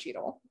guy Don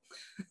Cheadle.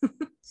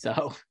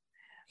 So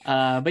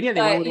but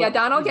yeah,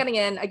 Donald getting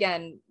in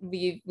again.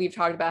 We've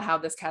talked about how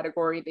this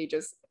category, they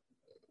just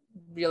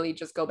really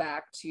just go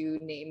back to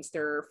names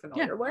they're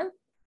familiar with.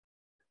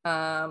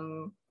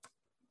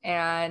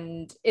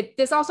 And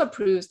this also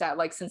proves that,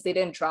 like, since they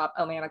didn't drop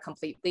Atlanta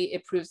completely,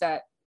 it proves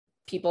that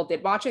people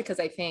did watch it, because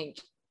I think,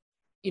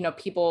 you know,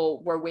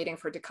 people were waiting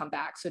for it to come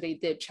back, so they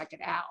did check it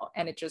out,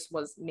 and it just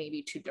was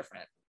maybe too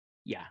different.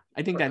 Yeah,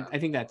 I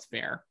think that's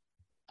fair.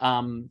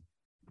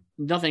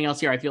 Nothing else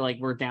here. I feel like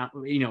we're down.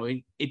 You know,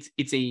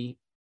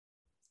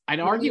 I'd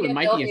Maybe argue it get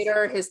might Bill be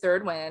Hader his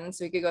third win,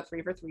 so he could go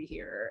 3 for 3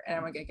 here,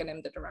 and we're gonna get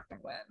him the directing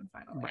win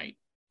finally. right.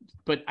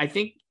 But I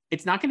think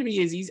it's not going to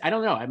be as easy. I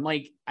don't know.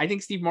 I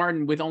think Steve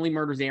Martin, with Only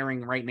Murders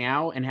airing right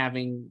now and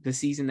having the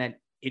season that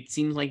it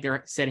seems like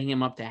they're setting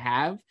him up to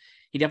have,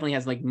 he definitely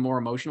has like more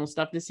emotional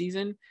stuff this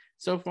season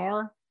so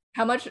far.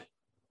 How much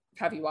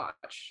have you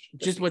watched?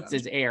 Just what's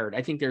aired.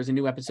 I think there's a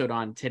new episode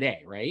on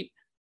today, right?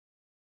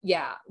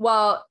 Yeah.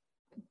 Well,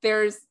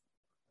 there's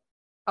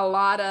a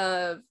lot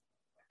of,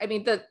 I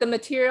mean, the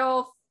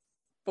material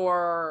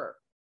for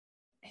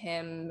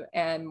him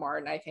and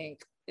Martin, I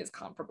think, is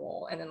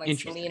comparable. And then like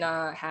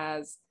Selena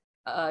has,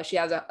 she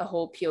has a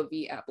whole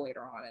POV app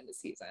later on in the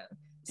season.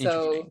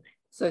 So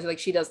like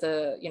she does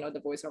the, the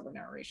voiceover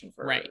narration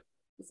for. Right.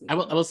 I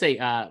will say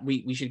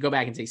we should go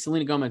back and say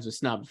Selena Gomez was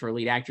snubbed for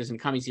lead actress in a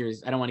comedy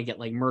series. I don't want to get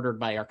like murdered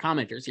by our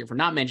commenters here for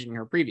not mentioning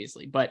her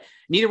previously, but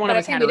neither one of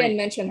us had. We didn't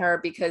mention her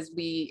because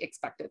we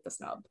expected the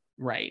snub.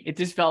 Right. It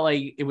just felt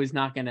like it was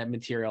not going to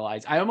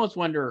materialize. I almost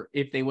wonder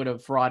if they would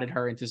have frauded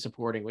her into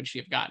supporting, would she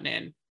have gotten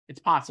in? It's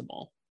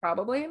possible.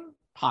 Probably.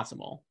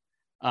 Possible.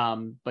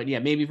 But yeah,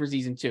 maybe for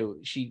season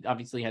 2. She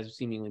obviously has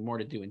seemingly more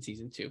to do in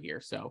season 2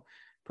 here, so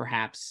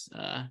perhaps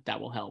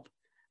that will help.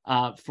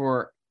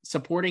 For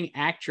supporting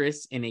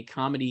actress in a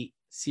comedy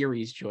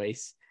series,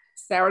 Joyce,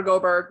 Sarah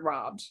Goldberg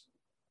robbed.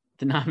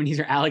 The nominees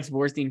are Alex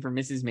Borstein for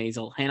Mrs.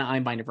 Maisel, Hannah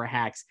Einbinder for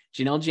Hacks,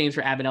 Janelle James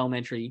for Abbott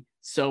Elementary.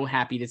 So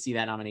happy to see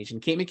that nomination.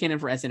 Kate McKinnon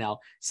for SNL,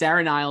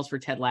 Sarah Niles for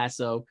Ted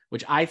Lasso,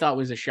 which I thought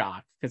was a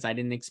shock because I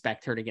didn't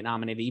expect her to get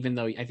nominated, even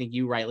though I think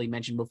you rightly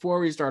mentioned before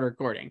we started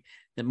recording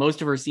that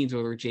most of her scenes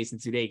were with Jason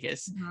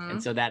Sudeikis. Mm-hmm.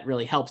 And so that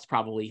really helps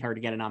probably her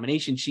to get a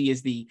nomination. She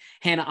is the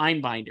Hannah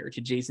Einbinder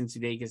to Jason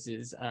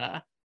Sudeikis's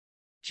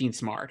Jean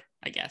Smart,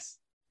 I guess.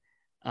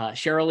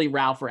 Cheryl Lee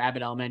Ralph for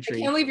Abbott Elementary. I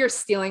can't believe you're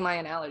stealing my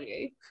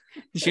analogy.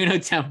 Juno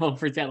Temple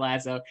for Ted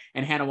Lasso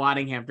and Hannah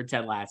Waddingham for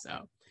Ted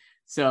Lasso.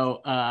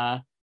 So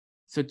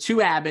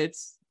 2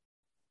 Abbotts.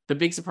 The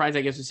big surprise,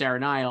 I guess, was Sarah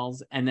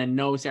Niles, and then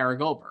no Sarah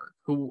Goldberg,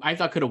 who I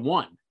thought could have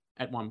won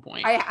at one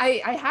point.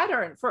 I had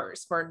her in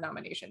first for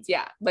nominations.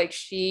 Yeah, like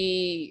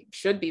she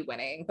should be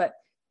winning, but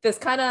this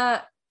kind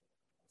of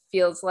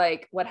feels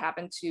like what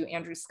happened to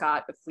Andrew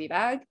Scott with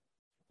Fleabag.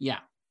 Yeah.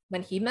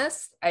 When he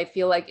missed, I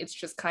feel like it's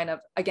just kind of,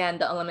 again,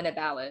 the unlimited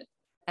ballot,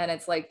 and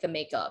it's like the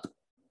makeup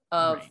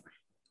of, right.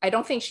 I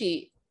don't think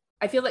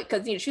I feel like,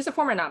 because she's a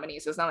former nominee,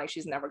 so it's not like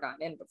she's never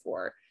gotten in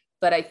before,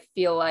 but I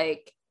feel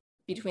like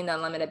between the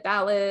unlimited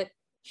ballot,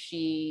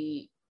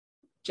 she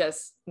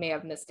just may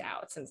have missed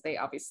out since they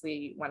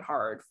obviously went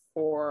hard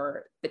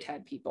for the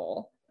TED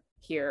people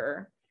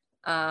here,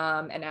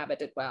 and Abbott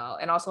did well,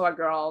 and also our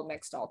girl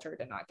Next Alter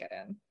did not get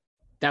in.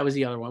 That was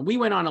the other one. We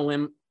went on a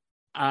limb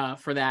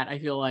for that, I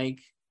feel like.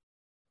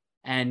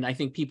 And I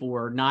think people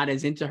were not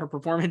as into her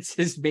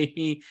performances.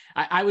 Maybe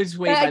I was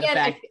swayed by the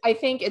fact. I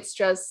think it's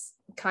just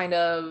kind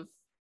of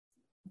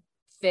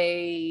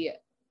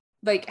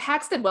like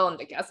Hacks did well in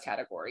the guest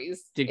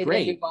categories. Did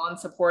great. Did well in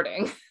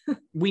supporting.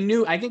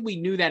 I think we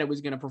knew that it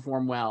was going to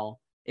perform well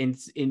in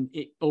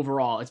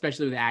overall,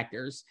 especially with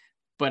actors.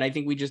 But I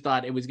think we just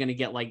thought it was going to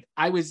get like,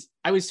 I was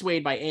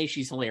swayed by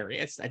she's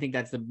hilarious. I think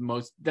that's the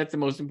most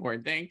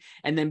important thing.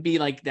 And then B,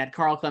 like that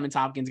Carl Clemens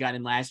Hopkins got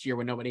in last year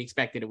when nobody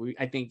expected it.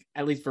 I think,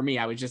 at least for me,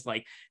 I was just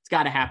like, it's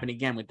got to happen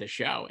again with the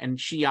show. And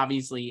she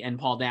obviously, and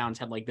Paul Downs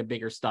had like the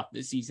bigger stuff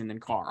this season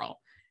than Carl.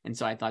 And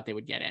so I thought they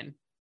would get in.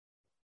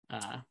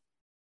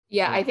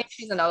 Yeah, I think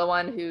she's another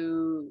one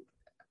who,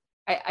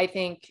 I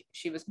think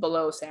she was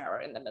below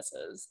Sarah in the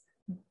misses.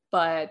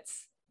 But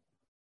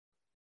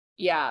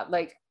yeah,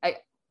 like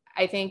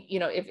I think,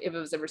 if it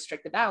was a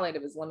restricted ballot,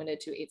 it was limited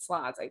to 8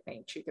 slots, I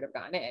think she could have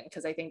gotten in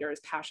because I think there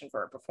is passion for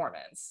her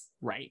performance.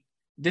 Right.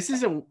 This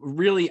is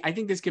I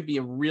think this could be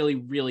a really,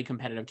 really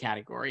competitive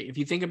category. If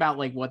you think about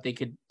like what they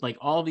could, like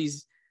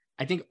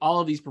I think all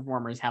of these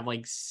performers have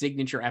like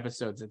signature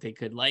episodes that they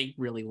could like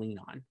really lean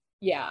on.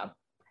 Yeah.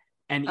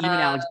 And even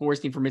Alex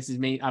Borstein for Mrs.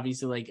 May,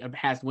 obviously like a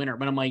past winner,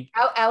 but I'm like.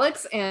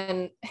 Alex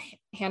and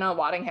Hannah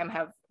Waddingham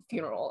have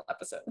funeral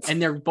episodes,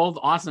 and they're both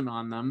awesome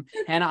on them.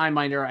 Hannah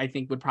Einbinder, I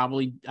think, would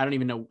probably, I don't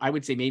even know, I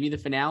would say maybe the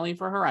finale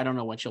for her. I don't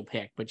know what she'll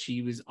pick, but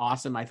she was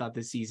awesome, I thought,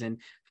 this season.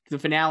 The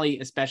finale,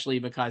 especially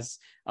because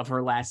of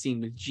her last scene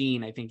with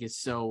Jean, I think is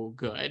so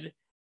good.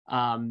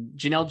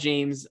 Janelle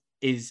James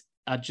is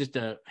just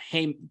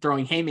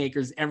throwing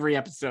haymakers every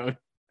episode.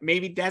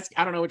 Maybe desk,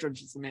 I don't know which one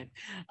she's meant.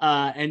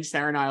 And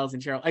Sarah Niles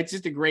and Cheryl. It's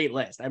just a great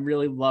list. I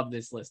really love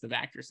this list of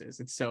actresses.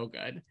 It's so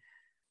good.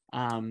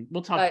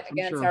 We'll talk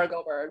again, Sarah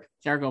Goldberg,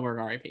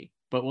 RIP,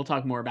 but we'll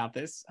talk more about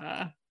this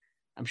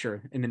I'm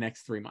sure in the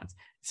next 3 months.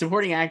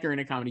 Supporting actor in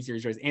a comedy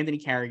series was Anthony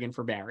Carrigan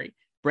for Barry,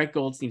 Brett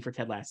Goldstein for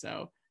Ted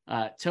Lasso,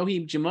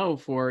 Toheeb Jimoh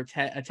for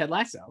Ted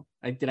Lasso.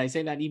 Did I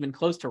say that even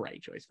close to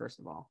right, Joyce? First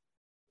of all,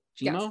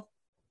 Jimoh? Yes.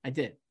 I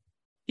did.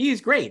 He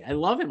is great. I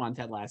love him on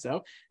Ted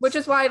Lasso. Which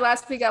is why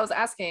last week I was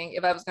asking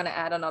if I was going to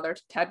add another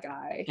Ted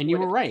guy. And you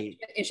were right.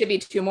 It should be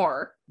 2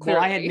 more. Clearly.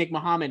 Well, I had Nick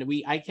Mohammed.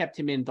 I kept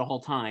him in the whole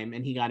time,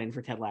 and he got in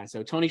for Ted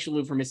Lasso. Tony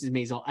Shalhoub for Mrs.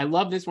 Maisel. I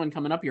love this one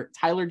coming up here.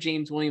 Tyler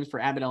James Williams for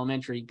Abbott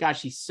Elementary.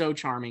 Gosh, he's so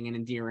charming and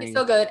endearing. He's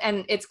so good.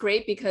 And it's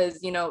great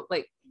because,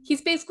 like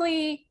he's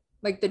basically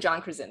like the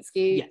John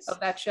Krasinski of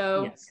that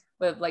show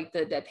with like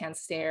the deadpan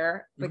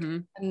stare, like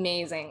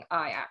amazing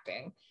eye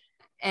acting.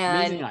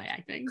 And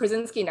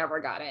Krasinski never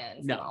got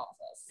in. No. All of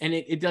this. And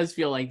it does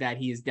feel like that.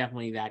 He is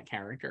definitely that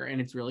character, and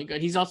it's really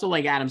good. He's also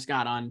like Adam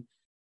Scott on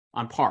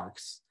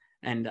Parks,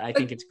 and I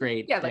think it's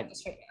great. Yeah, like the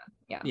straight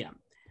man.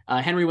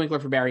 Yeah. Henry Winkler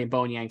for Barry and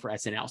Bowen Yang for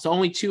SNL. So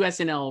only 2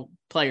 SNL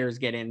players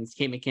get in: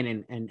 Kate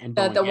McKinnon and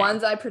Bowen the Yang.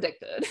 ones I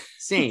predicted.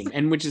 Same,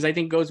 and which is I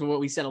think goes with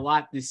what we said a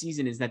lot this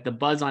season is that the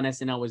buzz on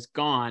SNL was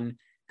gone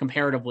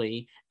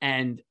comparatively,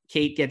 and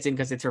Kate gets in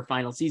because it's her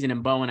final season,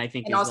 and Bowen I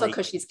think and is also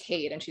because like, she's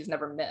Kate and she's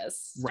never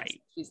missed, right?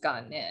 She's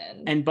gotten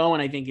in, and Bowen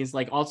I think is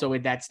like also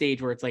at that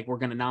stage where it's like we're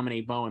going to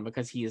nominate Bowen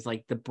because he is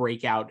like the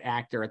breakout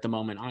actor at the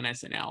moment on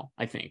SNL,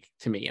 I think,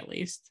 to me at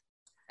least.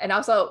 And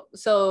also,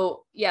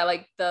 so yeah,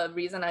 like the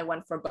reason I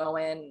went for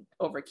Bowen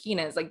over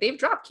Kenan is like they've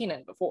dropped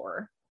Kenan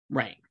before,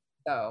 right?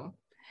 So,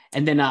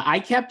 and then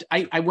I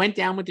went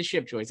down with the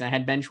ship choice. I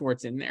had Ben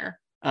Schwartz in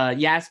there,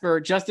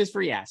 Justice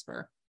for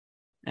Jasper.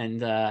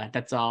 And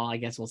that's all I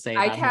guess we'll say.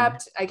 I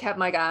kept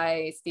my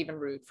guy Stephen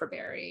Root for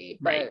Barry,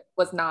 but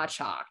was not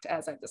shocked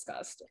as I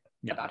discussed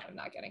about him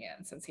not getting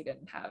in since he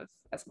didn't have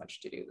as much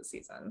to do this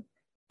season.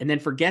 And then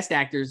for guest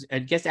actors,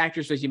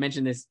 as you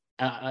mentioned this,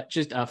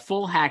 just a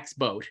full Hacks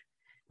boat.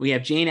 We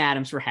have Jane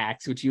Addams for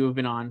Hacks, which you have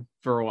been on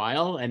for a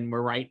while, and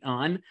we're right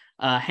on.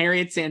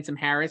 Harriet Sansom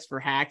Harris for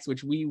Hacks,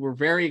 which we were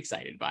very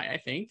excited by, I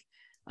think.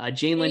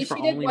 Jane Lynch for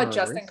Only Murders.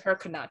 Justin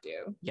Kirk could not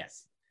do.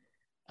 Yes.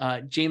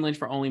 Jane Lynch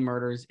for Only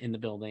Murders in the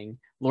Building,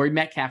 Laurie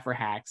Metcalf for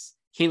Hacks,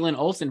 Caitlin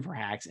Olsen for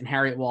Hacks, and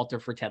Harriet Walter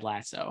for Ted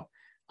Lasso.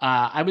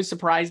 I was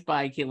surprised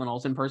by Caitlin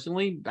Olsen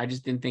personally. I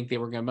just didn't think they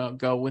were going to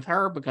go with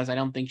her because I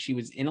don't think she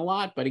was in a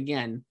lot. But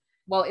again,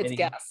 well, it's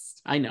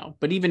guest. I know,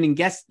 but even in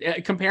guest,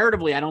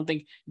 comparatively,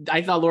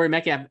 I thought Laurie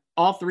Metcalf,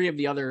 all 3 of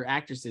the other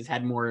actresses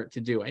had more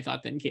to do, I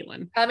thought, than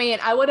Caitlin. I mean,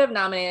 I would have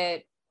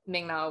nominated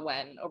Ming-Na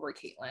Wen over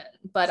Caitlin,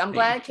 but I'm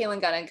glad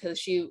Caitlin got in because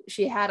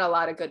she had a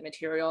lot of good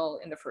material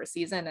in the first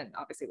season and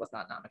obviously was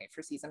not nominated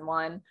for season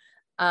 1.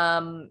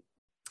 So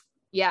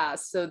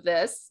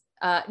this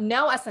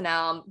no SNL,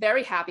 I'm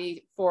very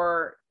happy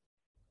for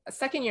a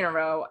second year in a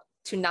row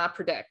to not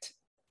predict.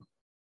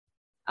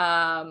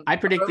 I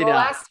predicted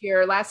last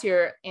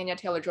year Anya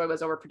Taylor-Joy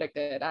was over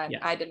predicted and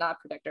I did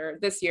not predict her.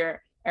 This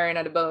year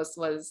Ariana DeBose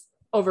was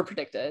over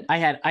predicted.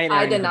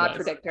 I did not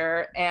predict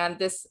her, and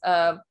this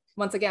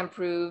once again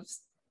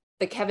proves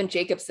the Kevin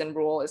Jacobson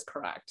rule is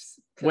correct.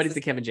 What is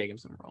the Kevin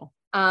Jacobson rule?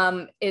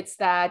 It's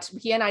that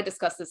he and I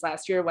discussed this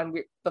last year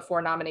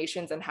before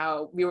nominations and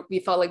how we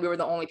felt like we were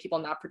the only people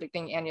not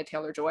predicting Anya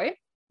Taylor-Joy.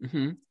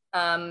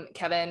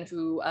 Kevin,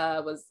 who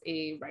was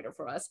a writer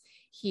for us,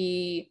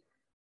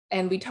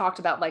 and we talked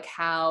about like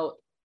how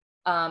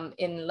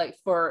in like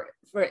for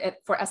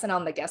SNL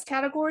in the guest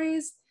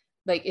categories,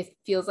 like it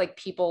feels like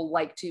people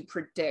like to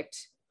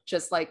predict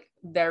just like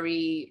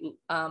very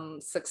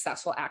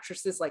successful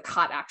actresses, like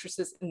hot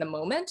actresses in the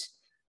moment,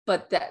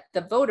 but that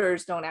the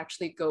voters don't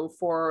actually go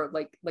for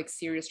like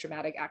serious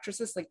dramatic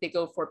actresses. Like they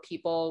go for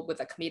people with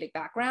a comedic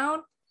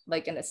background,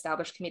 like an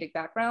established comedic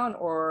background,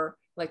 or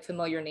like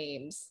familiar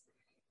names.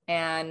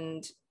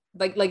 And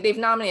like they've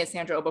nominated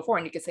Sandra Oh before,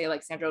 and you could say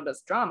like Sandra Oh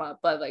does drama,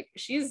 but like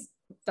she's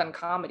done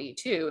comedy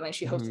too, and then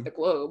she hosted the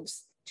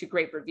Globes to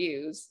great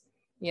reviews,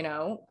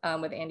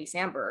 with Andy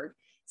Samberg.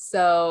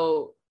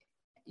 So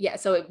yeah,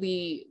 so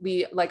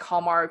we like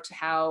hallmarked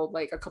how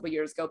like a couple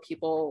years ago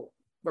people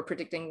were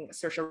predicting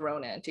Saoirse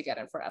Ronan to get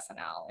in for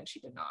SNL, and she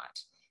did not.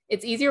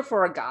 It's easier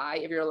for a guy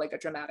if you're like a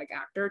dramatic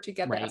actor to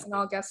get the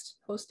SNL guest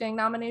hosting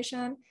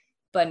nomination,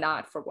 but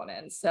not for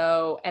women.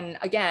 So, and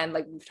again,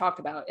 like we've talked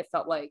about, it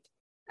felt like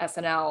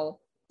SNL,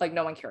 like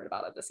no one cared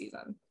about it this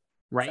season.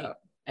 Right. So.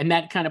 And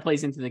that kind of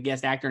plays into the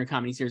guest actor in a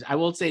comedy series. I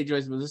will say,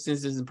 Joyce, since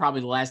this is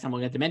probably the last time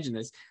we'll get to mention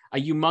this, a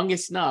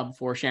humongous snub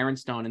for Sharon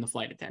Stone in The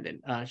Flight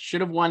Attendant.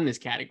 Should have won this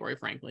category,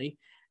 frankly.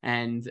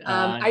 And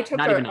I took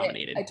not her, even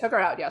nominated. I took her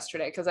out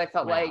yesterday because I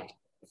felt like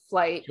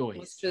Flight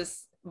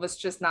was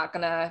just not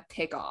gonna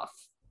take off.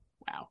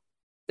 Wow.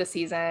 This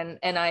season,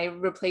 and I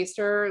replaced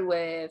her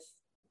with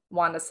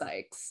Wanda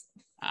Sykes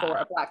for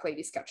a Black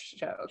Lady sketch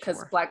show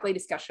because Black Lady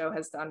sketch show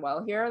has done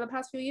well here the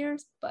past few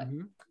years, but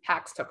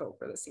Hacks took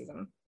over this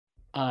season.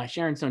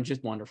 Sharon Stone,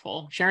 just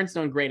wonderful. Sharon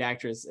Stone, great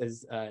actress,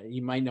 as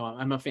you might know.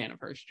 I'm a fan of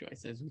hers,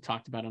 Joyce, as we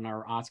talked about on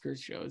our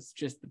Oscars shows.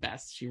 Just the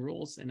best. She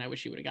rules, and I wish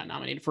she would have got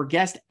nominated for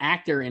guest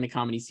actor in a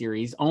comedy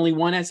series. Only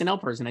one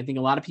SNL person. I think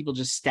a lot of people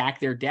just stack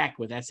their deck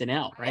with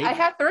SNL, right? I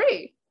had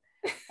 3.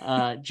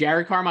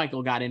 Jared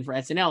Carmichael got in for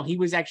SNL. He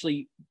was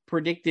actually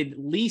predicted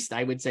least,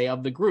 I would say,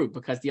 of the group,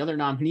 because the other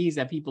nominees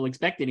that people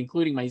expected,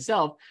 including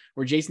myself,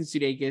 were Jason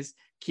Sudeikis,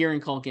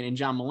 Kieran Culkin, and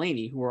John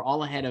Mulaney, who were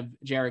all ahead of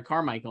Jared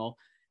Carmichael.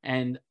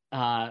 And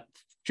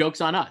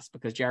joke's on us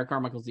because Jared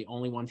Carmichael's the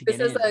only one to This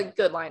get in. is a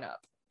good lineup.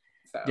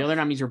 So. The other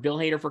nominees were Bill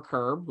Hader for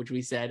Curb, which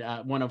we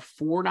said one of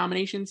 4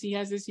 nominations he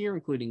has this year,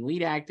 including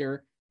lead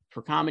actor,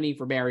 for comedy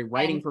for Barry,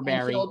 writing for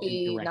Barry. He'll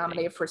be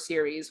nominated for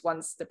series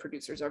once the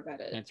producers are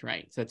vetted. That's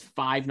right. So that's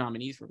 5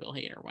 nominees for Bill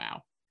Hader.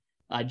 Wow.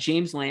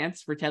 James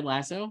Lance for Ted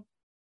Lasso,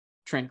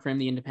 Trent Crimm,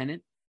 The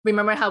Independent.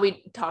 Remember how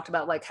we talked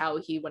about like how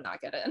he would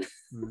not get in?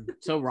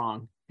 So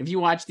wrong. If you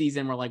watch these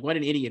and were like, what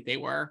an idiot they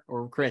were,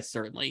 or Chris,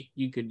 certainly,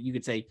 you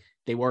could say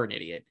they were an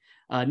idiot.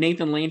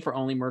 Nathan Lane for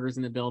Only Murders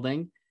in the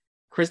Building.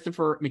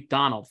 Christopher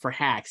McDonald for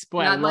Hacks.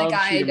 Boy, not I my love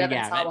guy, Shooter Devin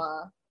McGavin.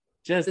 Sawa.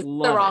 Just This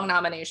love is the wrong it.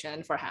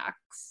 nomination for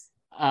Hacks.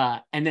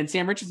 And then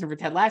Sam Richardson for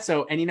Ted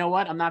Lasso. And you know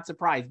what? I'm not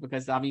surprised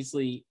because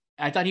obviously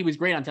I thought he was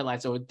great on Ted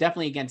Lasso.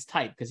 Definitely against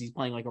type because he's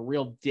playing like a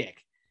real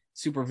dick,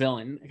 super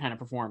villain kind of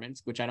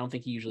performance, which I don't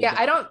think he usually does.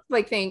 I don't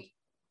think,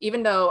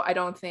 even though I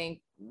don't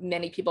think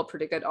many people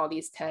predicted all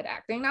these TED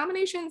acting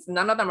nominations,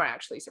 none of them are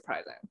actually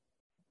surprising.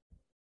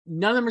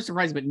 None of them are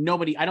surprising, but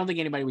I don't think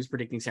anybody was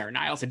predicting Sarah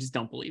Niles. I just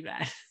don't believe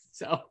that.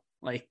 So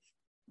like,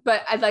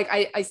 but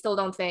I still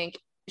don't think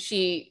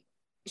she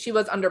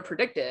was under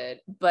predicted,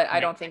 but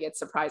I don't think it's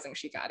surprising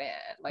she got in.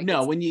 Like,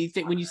 no, when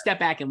you step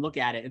back and look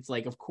at it, it's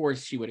like, of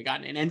course she would have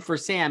gotten in. And for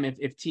Sam,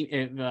 if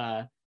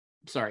Timo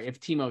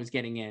is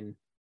getting in,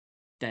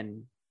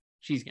 then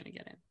she's going to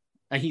get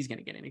in. He's going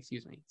to get in,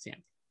 excuse me,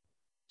 Sam.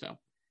 So,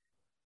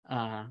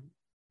 all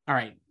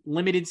right.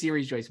 Limited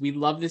series choice. We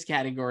love this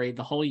category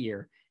the whole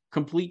year.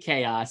 Complete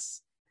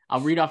chaos. I'll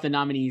read off the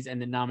nominees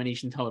and the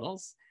nomination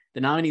totals. The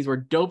nominees were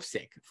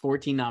Dopesick,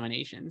 14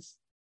 nominations.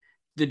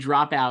 The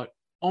Dropout,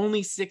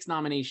 only 6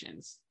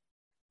 nominations.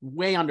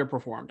 Way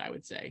underperformed, I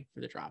would say, for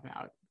The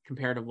Dropout,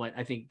 compared to what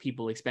I think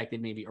people expected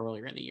maybe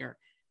earlier in the year.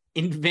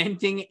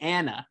 Inventing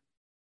Anna,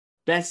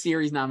 Best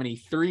Series nominee,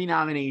 3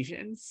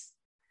 nominations.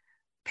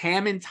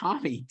 Pam and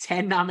Tommy,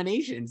 10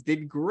 nominations,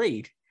 did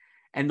great.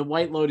 And The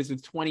White Lotus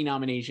with 20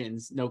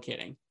 nominations, no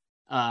kidding.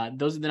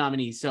 Those are the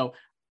nominees. So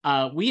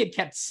we had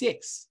kept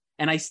 6,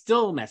 and I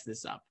still messed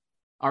this up.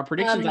 Our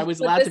predictions, I was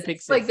allowed to pick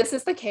 6. Like, this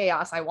is the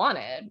chaos I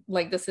wanted.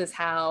 Like, this is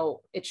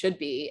how it should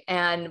be.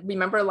 And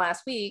remember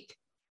last week,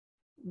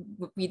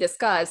 we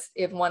discussed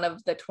if one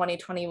of the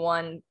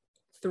 2021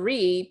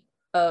 3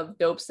 of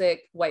Dopesick,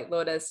 White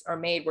Lotus, or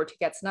Made were to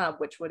get snubbed,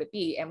 which would it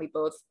be? And we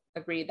both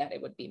agreed that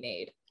it would be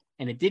Made.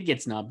 And it did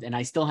get snubbed, and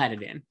I still had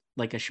it in,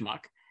 like a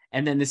schmuck.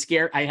 And then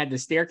I had The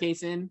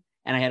Staircase in,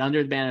 and I had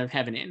Under the Banner of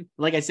Heaven in.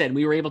 Like I said,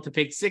 we were able to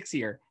pick 6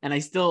 here, and I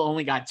still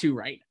only got 2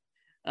 right.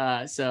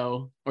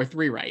 Or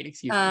 3 right,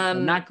 excuse me. So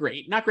not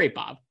great,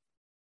 Bob.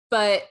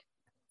 But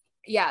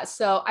yeah,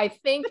 so I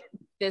think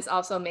this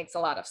also makes a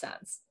lot of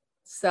sense.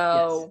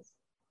 So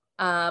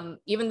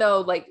even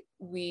though like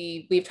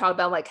we've talked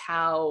about like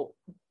how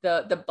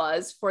the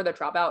buzz for The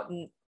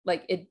Dropout,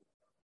 like it,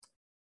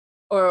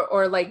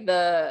 or like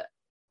the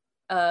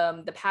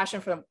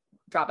passion for The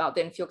Dropout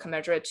didn't feel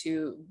commensurate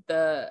to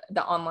the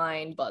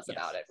online buzz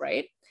about it,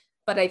 right?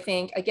 But I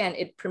think again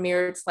it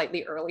premiered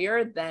slightly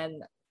earlier than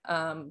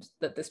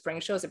the spring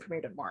shows. It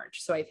premiered in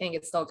March, so I think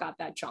it still got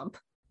that jump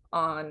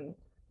on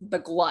the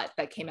glut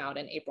that came out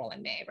in April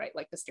and May, right?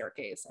 Like The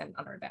Staircase and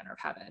Under the Banner of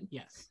Heaven.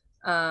 Yes.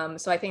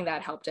 So I think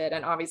that helped it.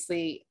 And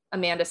obviously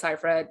Amanda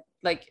Seyfried,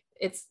 like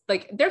it's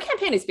like their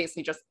campaign is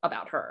basically just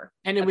about her.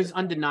 And it was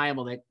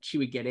undeniable that she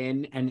would get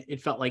in, and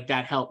it felt like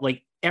that helped.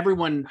 Like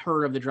everyone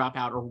heard of The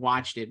Dropout or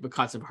watched it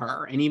because of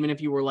her. And even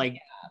if you were like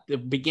the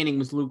beginning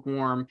was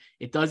lukewarm,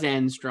 it does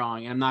end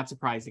strong. And I'm not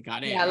surprised it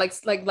got in. Yeah,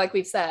 like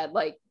we've said,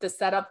 like the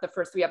setup, the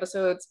first 3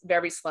 episodes,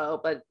 very slow,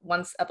 but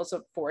once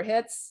episode 4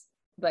 hits,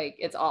 like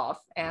it's off.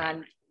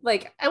 And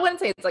like I wouldn't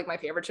say it's like my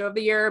favorite show of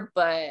the year,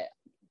 but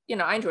you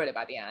know, I enjoyed it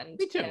by the end.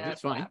 Me too.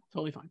 It's fine.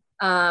 Totally fine.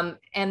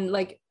 And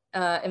like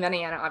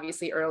Inventing Anna,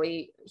 obviously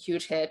early,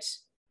 huge hit.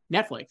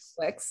 Netflix.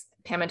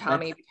 Pam and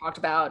Tommy, we talked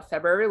about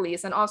February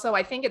release. And also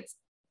I think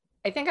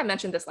I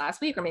mentioned this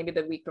last week or maybe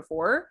the week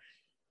before.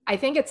 I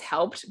think it's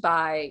helped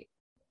by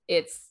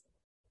it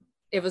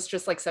was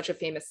just like such a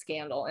famous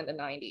scandal in the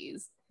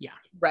 90s. Yeah.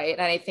 Right.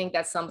 And I think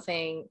that's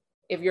something,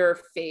 if you're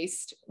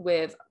faced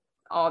with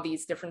all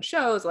these different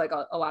shows, like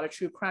a lot of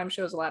true crime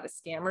shows, a lot of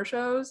scammer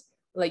shows,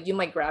 like you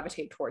might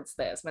gravitate towards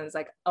this when it's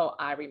like, oh,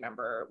 I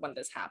remember when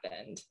this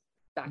happened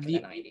back in the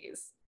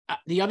 90s.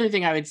 The other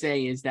thing I would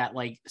say is that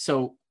like,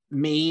 so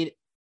Made,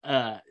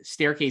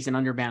 Staircase, and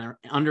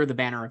Under the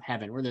Banner of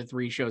Heaven were the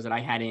 3 shows that I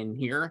had in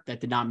here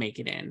that did not make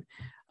it in.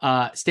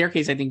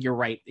 Staircase, I think you're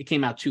right. It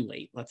came out too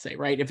late, let's say,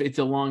 right? If it's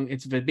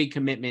a big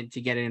commitment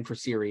to get it in for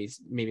series,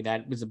 maybe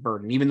that was a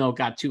burden, even though it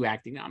got 2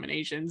 acting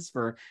nominations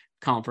for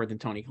Colin Firth and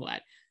Toni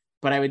Collette.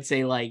 But I would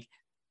say like,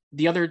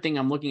 the other thing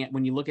I'm looking at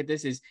when you look at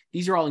this is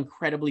these are all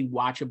incredibly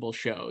watchable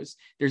shows.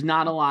 There's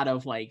not a lot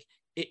of like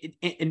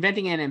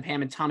Inventing Anna and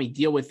Pam and Tommy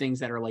deal with things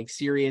that are like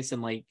serious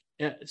and like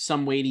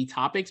some weighty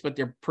topics, but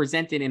they're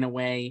presented in a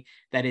way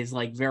that is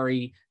like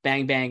very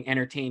bang bang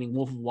entertaining,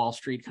 Wolf of Wall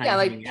Street kind of. Yeah,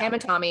 like Pam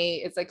and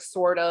Tommy, it's like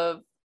sort of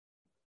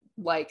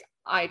like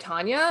I,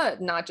 Tanya,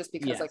 not just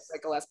because like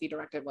Gillespie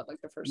directed what like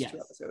the first 2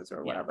 episodes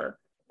or whatever,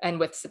 and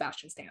with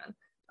Sebastian Stan.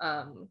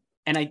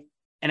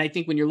 And And I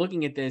think when you're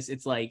looking at this,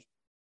 it's like,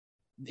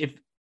 if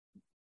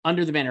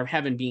Under the Banner of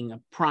Heaven being a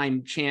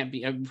prime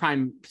champion, a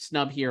prime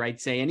snub here,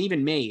 I'd say, and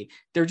even Made,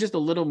 they're just a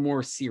little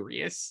more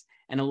serious.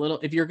 And a little,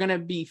 if you're going to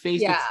be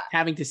faced with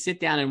having to sit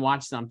down and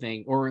watch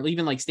something, or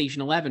even like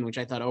Station 11, which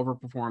I thought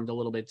overperformed a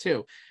little bit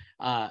too,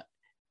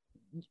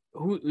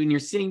 when you're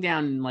sitting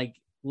down in like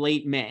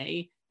late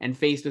May and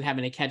faced with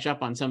having to catch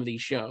up on some of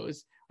these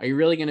shows, are you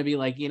really going to be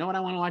like, you know what I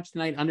want to watch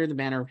tonight? Under the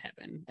Banner of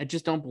Heaven. I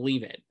just don't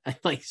believe it.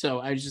 Like, so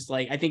I was just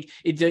like, I think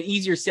it's an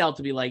easier sell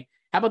to be like,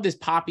 how about this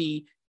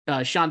poppy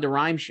Shonda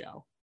Rhimes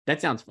show?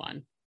 That sounds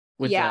fun.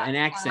 With an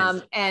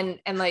accent. And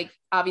like,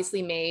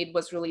 obviously Made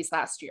was released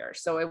last year,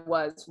 so it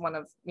was one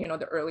of, you know,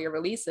 the earlier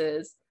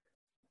releases,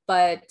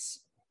 but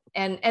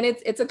and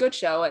it's a good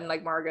show, and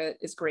like Margaret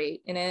is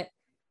great in it,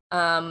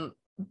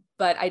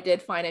 but I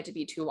did find it to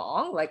be too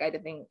long. Like, I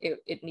did think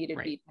it needed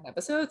to be 10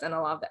 episodes, and a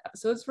lot of the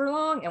episodes were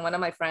long, and one of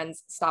my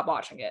friends stopped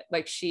watching it.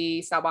 Like,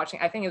 she stopped watching,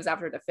 I think it was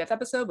after the 5th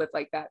episode, with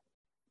like that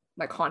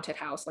like haunted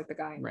house, like the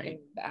guy in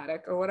the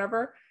attic or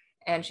whatever,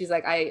 and she's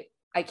like,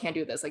 I can't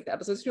do this. Like, the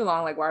episode's too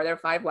long. Like, why are there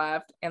 5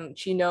 left? And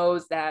she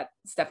knows that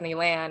Stephanie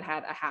Land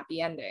had a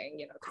happy ending,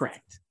 you know,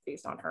 correct,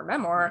 based on her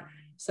memoir.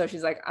 So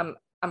she's like,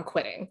 I'm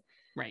quitting.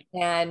 Right.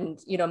 And,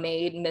 you know,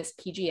 Made missed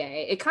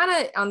PGA. It kind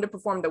of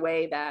underperformed the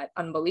way that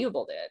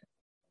Unbelievable did.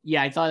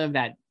 Yeah, I thought of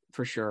that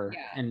for sure.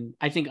 Yeah. And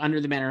I think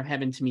Under the Banner of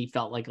Heaven to me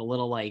felt like a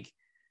little like,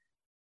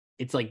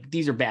 it's like,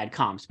 these are bad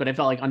comps, but I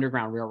felt like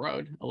Underground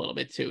Railroad a little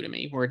bit too to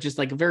me, where it's just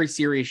like a very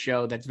serious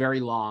show that's very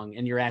long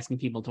and you're asking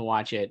people to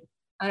watch it.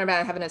 Under the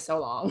Banner of Heaven is so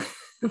long.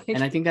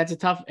 And I think that's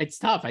it's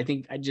tough. I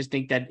just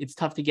think that it's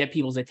tough to get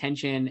people's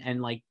attention and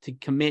like to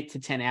commit to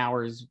 10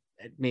 hours.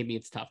 Maybe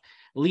it's tough.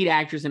 Lead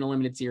actress in a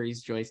limited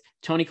series, Joyce,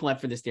 Toni Collette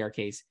for The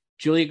Staircase,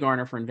 Julia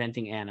Garner for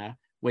Inventing Anna,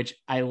 which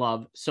I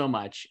love so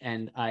much.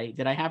 And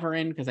did I have her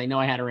in? Because I know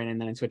I had her in and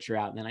then I switched her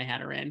out, and then I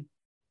had her in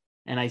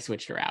and I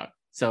switched her out.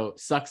 So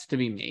sucks to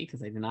be me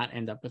because I did not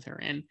end up with her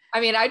in. I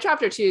mean, I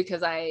dropped her too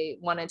because I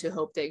wanted to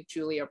hope dig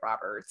Julia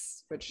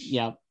Roberts, which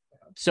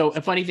So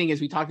a funny thing is,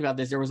 we talked about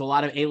this. There was a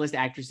lot of A-list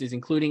actresses,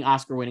 including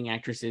Oscar-winning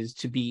actresses,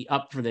 to be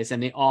up for this,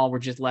 and they all were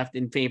just left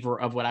in favor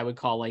of what I would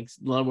call like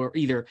lower,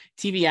 either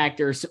TV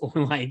actors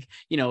or like,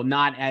 you know,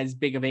 not as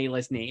big of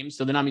A-list names.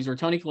 So the nominees were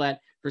Toni Collette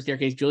for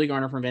Staircase, Julie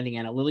Garner for Inventing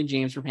Anna, Lily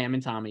James for Pam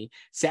and Tommy,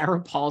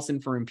 Sarah Paulson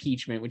for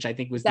Impeachment, which I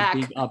think was the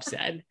big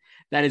upset.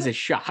 That is a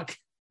shock.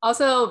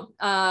 Also,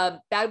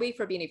 bad week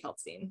for Beanie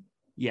Feldstein.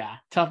 Yeah,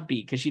 tough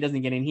beat because she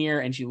doesn't get in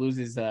here, and she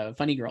loses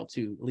Funny Girl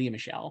to Leah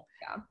Michele.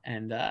 Yeah.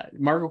 And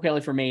Margot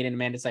Qualley for Made and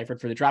Amanda Seyfried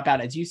for The Dropout.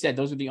 As you said,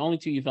 those were the only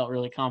two you felt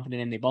really confident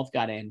in. They both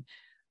got in.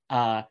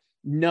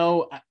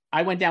 No,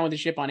 I went down with the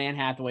ship on Anne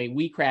Hathaway.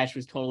 We Crashed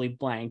was totally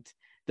blanked,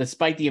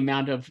 despite the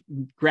amount of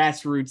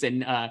grassroots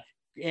and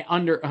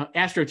under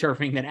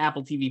astroturfing that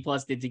Apple TV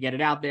Plus did to get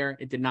it out there.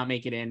 It did not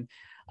make it in.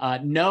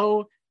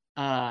 No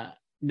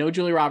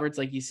Julia Roberts,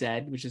 like you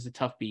said, which is a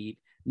tough beat.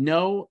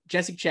 No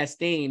Jessica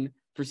Chastain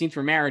for Scenes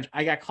from Marriage.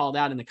 I got called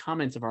out in the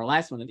comments of our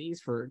last one of these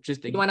for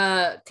just you want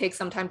to take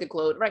some time to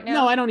gloat right now?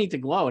 No, I don't need to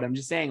gloat. I'm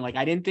just saying, like,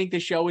 I didn't think the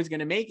show was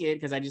going to make it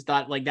because I just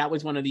thought like that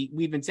was one of the,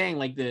 we've been saying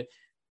like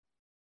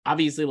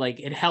obviously like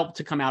it helped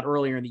to come out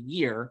earlier in the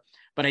year,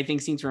 but I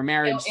think Scenes from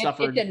Marriage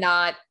suffered. It did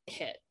not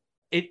hit.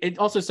 It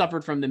also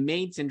suffered from the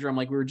Maid syndrome.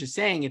 Like we were just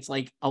saying, it's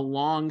like a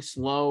long,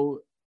 slow,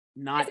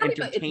 not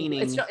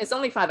entertaining. It's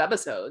only 5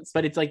 episodes,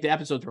 but it's like the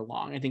episodes are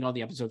long. I think all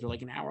the episodes are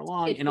like an hour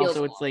long, and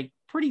also it's like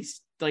pretty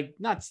like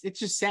nuts. It's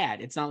just sad.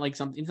 It's not like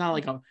something. It's not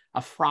like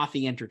a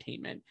frothy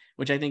entertainment,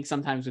 which I think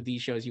sometimes with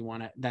these shows you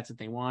want to. That's what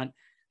they want.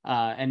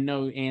 And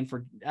no Anne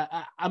for.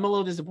 I'm a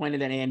little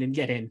disappointed that Anne didn't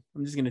get in.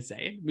 I'm just gonna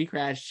say it. We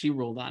Crashed. She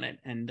ruled on it,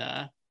 and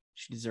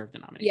she deserved the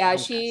nomination.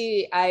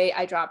 Yeah,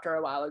 I dropped her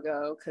a while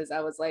ago because I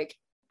was like,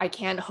 I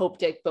can't hope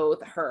dig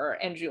both her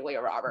and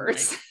Julia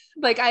Roberts.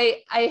 Right.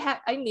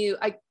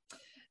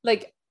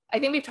 I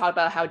think we've talked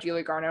about how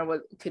Julia Garner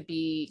could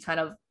be kind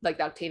of like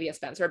the Octavia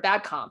Spencer, a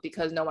bad comp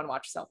because no one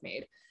watched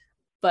Self-Made.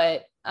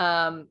 But,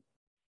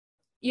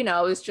 you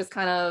know, it's just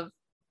kind of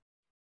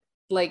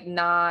like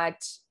not,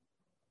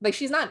 like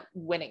she's not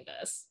winning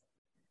this.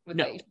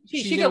 No, like,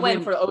 she could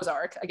win for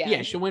Ozark again.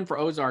 Yeah, she'll win for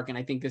Ozark, and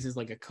I think this is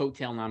like a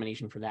coattail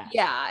nomination for that.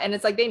 Yeah, and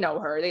it's like they know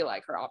her, they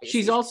like her, obviously.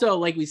 She's also,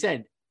 like we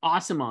said,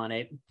 awesome on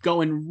it,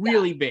 going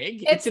really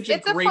big. It's such a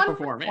great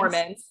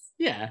performance.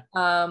 Yeah.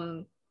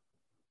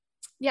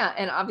 Yeah,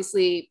 and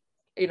obviously,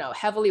 you know,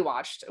 heavily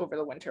watched over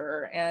the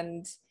winter,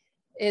 and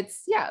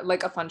it's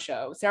like a fun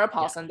show. Sarah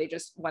Paulson, they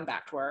just went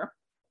back to her.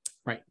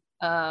 Right.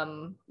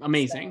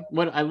 Amazing.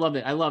 I love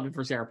it. I love it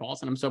for Sarah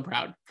Paulson. I'm so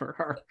proud for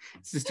her.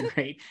 It's just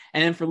great.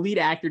 And then for lead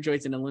actor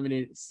choice in a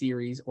limited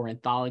series or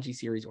anthology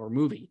series or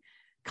movie,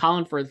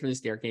 Colin Firth for The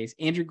Staircase,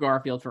 Andrew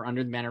Garfield for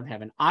Under the Banner of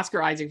Heaven,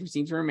 Oscar Isaac for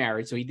Scenes from a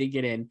Marriage, so he did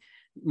get in,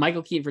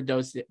 Michael Keaton for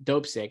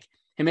Dopesick,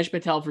 Himesh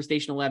Patel for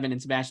Station 11,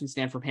 and Sebastian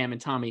Stan for Pam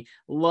and Tommy.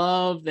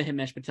 Love the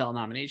Himesh Patel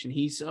nomination.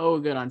 He's so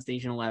good on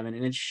Station 11,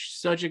 and it's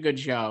such a good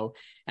show,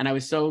 and I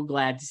was so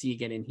glad to see it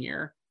get in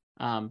here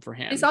for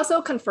him. This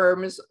also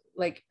confirms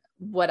like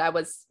what I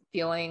was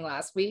feeling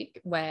last week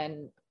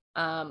when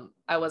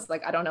I was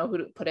like, I don't know who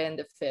to put in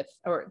the 5th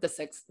or the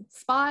 6th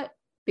spot,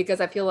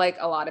 because I feel like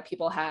a lot of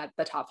people had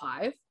the top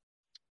 5.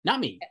 Not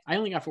me. I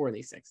only got 4 of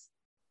these 6.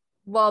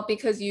 Well,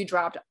 because you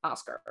dropped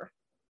Oscar.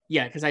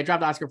 Yeah, because I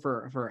dropped Oscar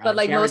for but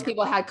like Jared. Most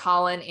people had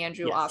Colin,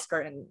 Andrew, Yes. Oscar,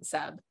 and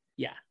Seb.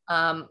 Yeah.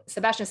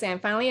 Sebastian Stan,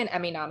 finally an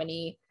Emmy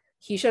nominee.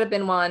 He should have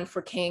been one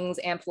for Kings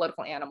and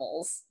Political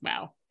Animals.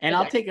 Wow. And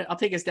I'll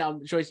take us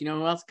down, Joyce. You know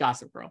who else?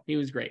 Gossip Girl. He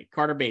was great.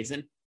 Carter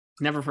Bazin.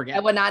 Never forget. I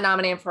would not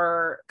nominate him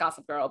for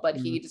Gossip Girl, but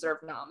he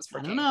deserved noms for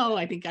I Kings. don't know.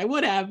 I think I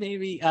would have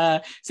maybe.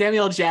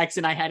 Samuel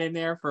Jackson I had in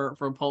there for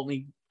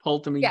Pull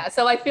to Me. Yeah,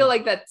 so I feel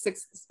like that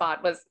 6th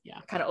spot was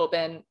kind of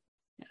open.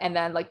 Yeah. And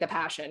then like the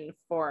passion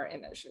for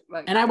Image.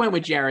 Like, and I went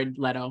with Jared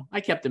Leto.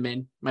 I kept him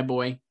in, my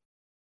boy.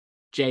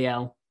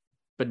 JL.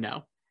 But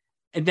no.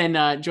 And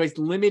then Joyce,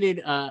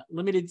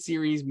 limited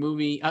series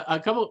movie. A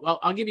couple. Well,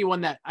 I'll give you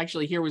one that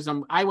actually here was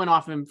I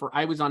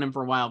was on him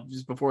for a while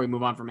just before we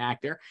move on from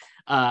actor.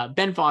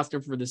 Ben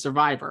Foster for The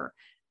Survivor.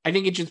 I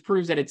think it just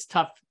proves that it's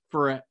tough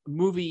for a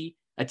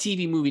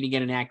TV movie to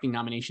get an acting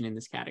nomination in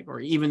this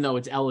category, even though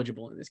it's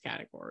eligible in this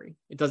category.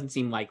 It doesn't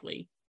seem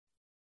likely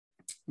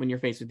when you're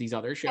faced with these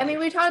other shows. I mean,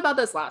 we talked about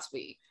this last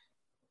week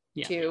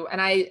too,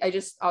 and I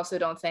just also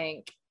don't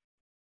think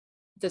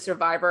The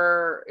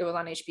Survivor, it was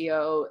on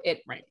HBO.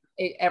 It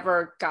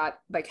ever got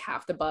like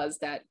half the buzz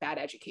that Bad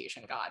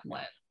Education got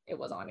when it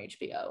was on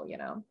HBO, you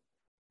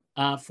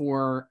know.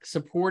 For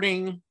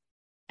supporting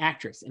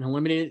actress in a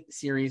limited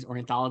series or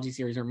anthology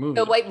series or movie.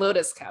 The White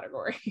Lotus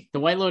category. The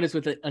White Lotus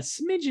with a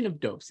smidgen of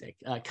Dopesick.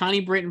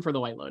 Connie Britton for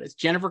The White Lotus.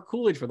 Jennifer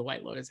Coolidge for The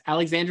White Lotus.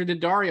 Alexandra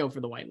Daddario for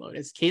The White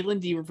Lotus.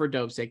 Caitlin Dever for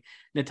Dopesick.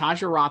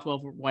 Natasha Rothwell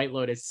for White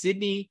Lotus.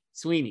 Sydney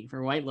Sweeney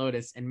for White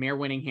Lotus. And Mare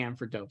Winningham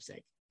for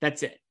Dopesick.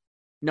 That's it.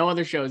 No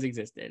other shows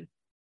existed.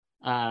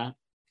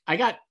 I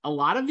got a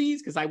lot of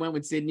these because I went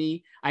with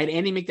Sydney. I had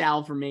Andy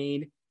McDowell for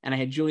Maid, and I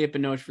had Juliette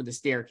Binoche for The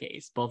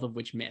Staircase, both of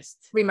which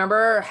missed.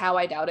 Remember How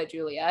I Doubted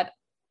Juliet?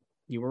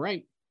 You were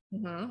right.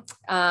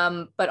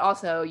 Mm-hmm. But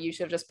also, you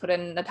should have just put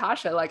in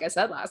Natasha, like I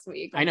said last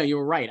week. I know, you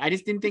were right. I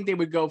just didn't think they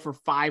would go for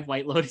 5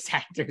 White Lotus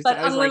actors. But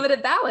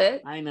unlimited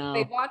ballot. I know.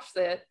 They watched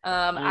it.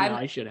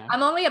 I should have.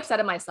 I'm only upset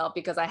at myself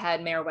because I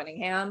had Mare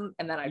Winningham,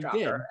 and then I dropped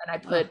her, and I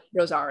put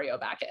Rosario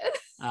back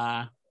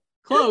in.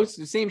 Close,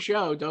 the same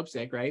show,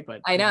 Dopesick, right?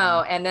 But I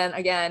know. And then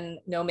again,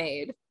 no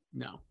Maid.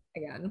 No.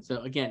 Again.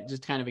 So again,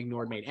 just kind of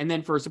ignored Maid. And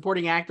then for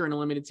supporting actor in a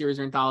limited series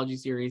or anthology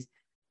series,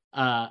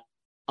 a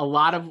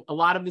lot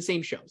of the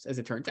same shows, as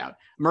it turns out.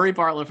 Murray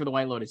Bartlett for The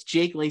White Lotus,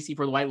 Jake Lacey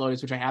for The White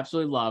Lotus, which I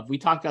absolutely love. We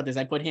talked about this.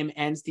 I put him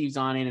and Steve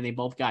Zahn in, and they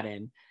both got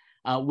in.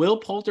 Will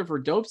Poulter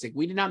for Dopesick.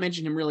 We did not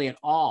mention him really at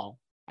all,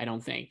 I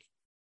don't think,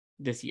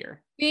 this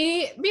year.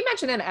 We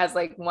mentioned him as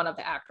like one of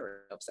the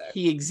actors.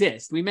 He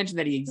exists. We mentioned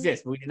that he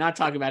exists, but we did not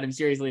talk about him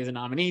seriously as a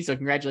nominee. So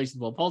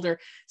congratulations, Will Poulter.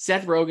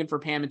 Seth Rogen for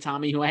Pam and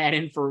Tommy, who I had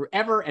in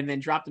forever and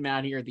then dropped him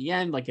out here at the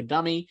end like a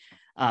dummy.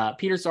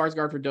 Peter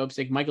Sarsgaard for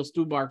Dopesick, Michael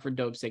Stuhlbarg for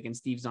Dopesick, and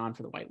Steve Zahn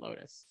for The White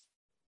Lotus.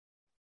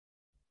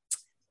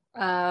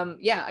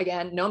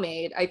 Again, no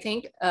Maid. I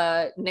think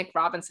Nick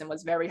Robinson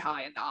was very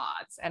high in the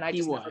odds, and I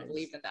just never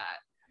believed in that.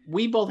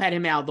 We both had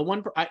him out. The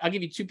one I'll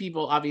give you 2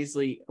 people,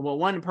 obviously. Well,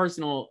 one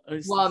personal.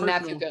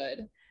 Matthew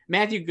Good.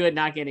 Matthew Good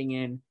not getting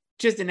in,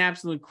 just an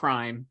absolute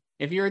crime.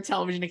 If you're a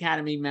Television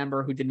Academy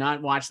member who did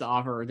not watch The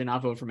Offer or did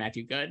not vote for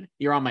Matthew Good,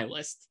 you're on my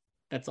list.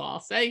 That's all I'll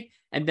say.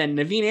 And then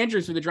Naveen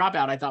Andrews for The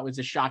Dropout, I thought was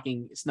a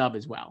shocking snub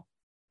as well,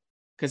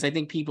 because I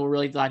think people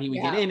really thought he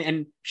would get in,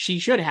 and she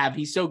should have.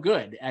 He's so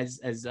good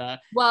as.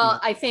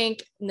 I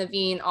think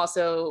Naveen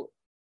also.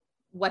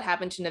 What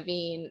happened to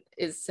Naveen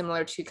is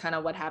similar to kind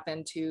of what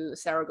happened to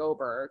Sarah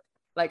Goldberg.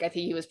 Like, I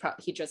think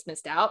he just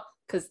missed out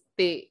because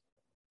they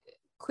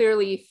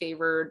clearly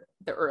favored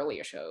the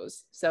earlier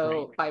shows.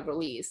 So by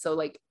release, so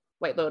like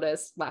White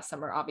Lotus last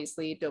summer,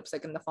 obviously,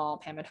 Dopesick in the fall,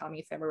 Pam and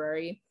Tommy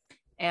February,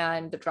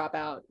 and The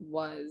Dropout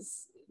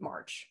was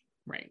March.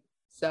 Right.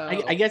 So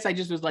I guess I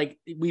just was like,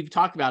 we've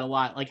talked about a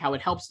lot, like how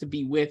it helps to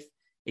be with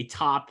a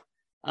top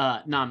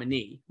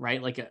nominee,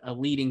 right? Like a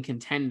leading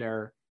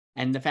contender.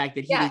 And the fact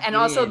that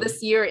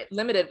this year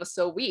Limited was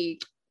so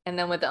weak, and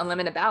then with the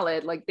unlimited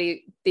ballot, like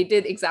they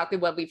did exactly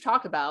what we've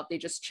talked about. They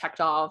just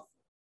checked off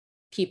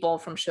people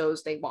from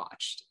shows they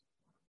watched.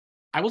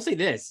 I will say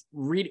this: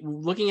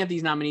 looking at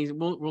these nominees,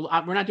 we're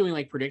not doing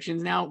like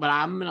predictions now, but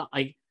I'm gonna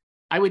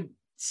I would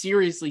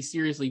seriously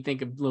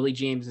think of Lily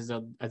James as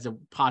a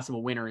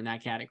possible winner in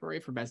that category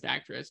for Best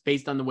Actress,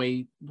 based on the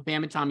way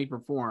Pam and Tommy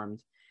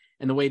performed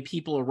and the way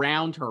people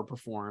around her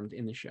performed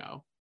in the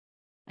show.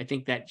 I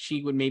think that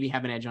she would maybe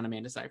have an edge on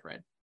Amanda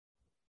Seyfried.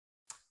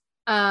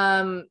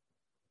 Yeah,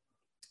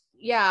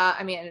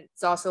 I mean,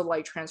 it's also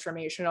like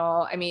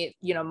transformational. I mean,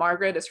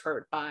 Margaret is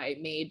hurt by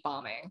Maid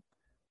bombing.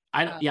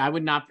 I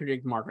would not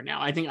predict Margaret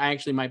now. I think I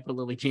actually might put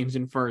Lily James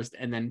in first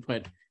and then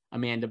put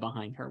Amanda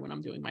behind her when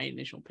I'm doing my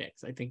initial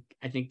picks. I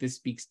think this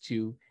speaks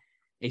to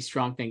a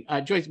strong thing.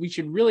 Joyce, we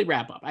should really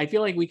wrap up. I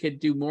feel like we could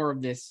do more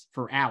of this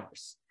for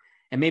hours.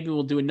 and maybe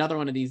we'll do another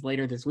one of these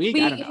later this week.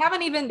 We I don't know.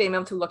 haven't even been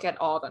able to look at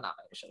all the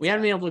nominations. We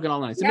haven't been able to look at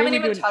all of them. We haven't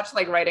even touched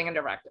like writing and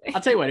directing.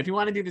 I'll tell you what, if you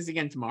want to do this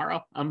again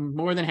tomorrow, I'm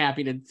more than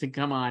happy to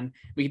come on.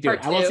 We can do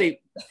it. I will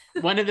say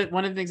one of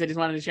the things I just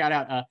wanted to shout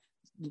out,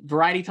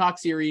 Variety Talk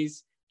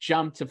series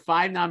jumped to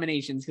 5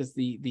 nominations because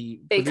they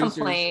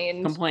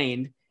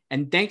complained.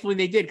 And thankfully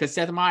they did, because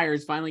Seth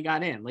Meyers finally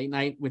got in. Late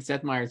Night with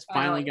Seth Meyers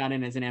finally got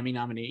in as an Emmy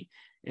nominee.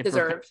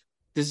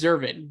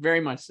 Deserved,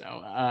 very much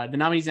so. The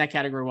nominees in that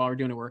category while we're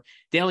doing it were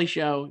Daily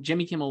Show,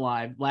 Jimmy Kimmel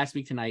Live, Last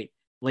Week Tonight,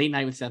 Late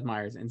Night with Seth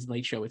Meyers, and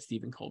Late Show with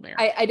Stephen Colbert.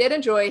 I did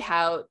enjoy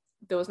how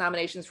those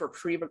nominations were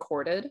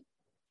pre-recorded.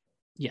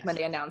 Yes. When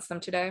they announced them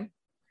today.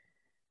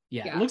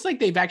 Yeah, it looks like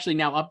they've actually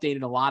now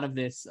updated a lot of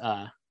this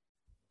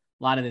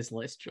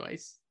list,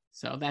 Joyce.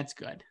 So that's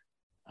good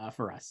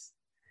for us.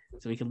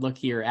 So we can look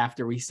here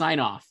after we sign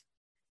off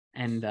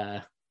and,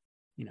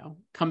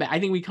 come back. I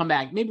think we come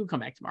back. Maybe we'll come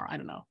back tomorrow. I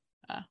don't know.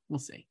 We'll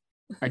see.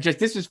 All right,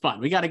 this was fun.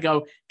 We got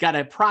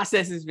to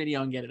process this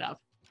video and get it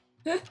up.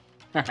 All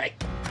right.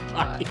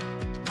 Bye.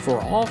 For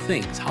all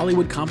things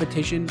Hollywood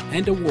competition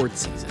and award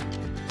season,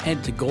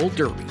 head to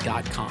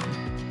goldderby.com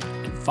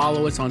and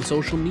follow us on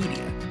social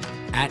media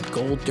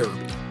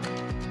 @GoldDerby.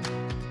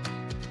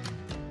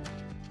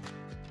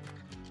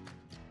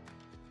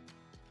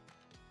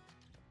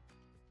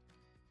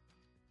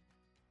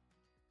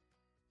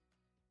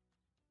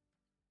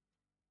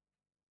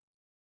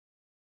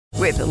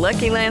 With the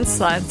Lucky Land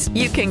Slots,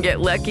 you can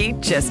get lucky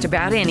just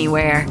about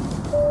anywhere.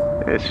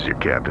 This is your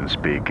captain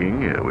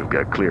speaking. We've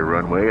got clear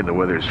runway and the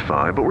weather's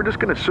fine, but we're just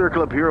going to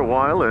circle up here a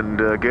while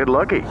and get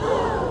lucky.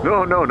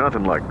 No,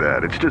 nothing like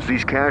that. It's just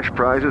these cash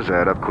prizes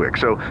add up quick.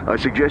 So I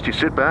suggest you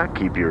sit back,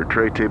 keep your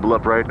tray table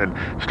upright, and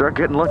start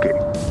getting lucky.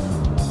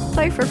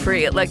 Play for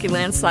free at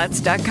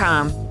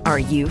LuckyLandSlots.com. Are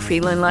you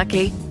feeling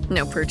lucky?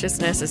 No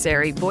purchase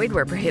necessary. Void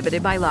where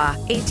prohibited by law.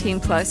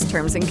 18+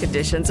 terms and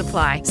conditions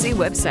apply. See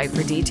website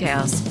for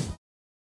details.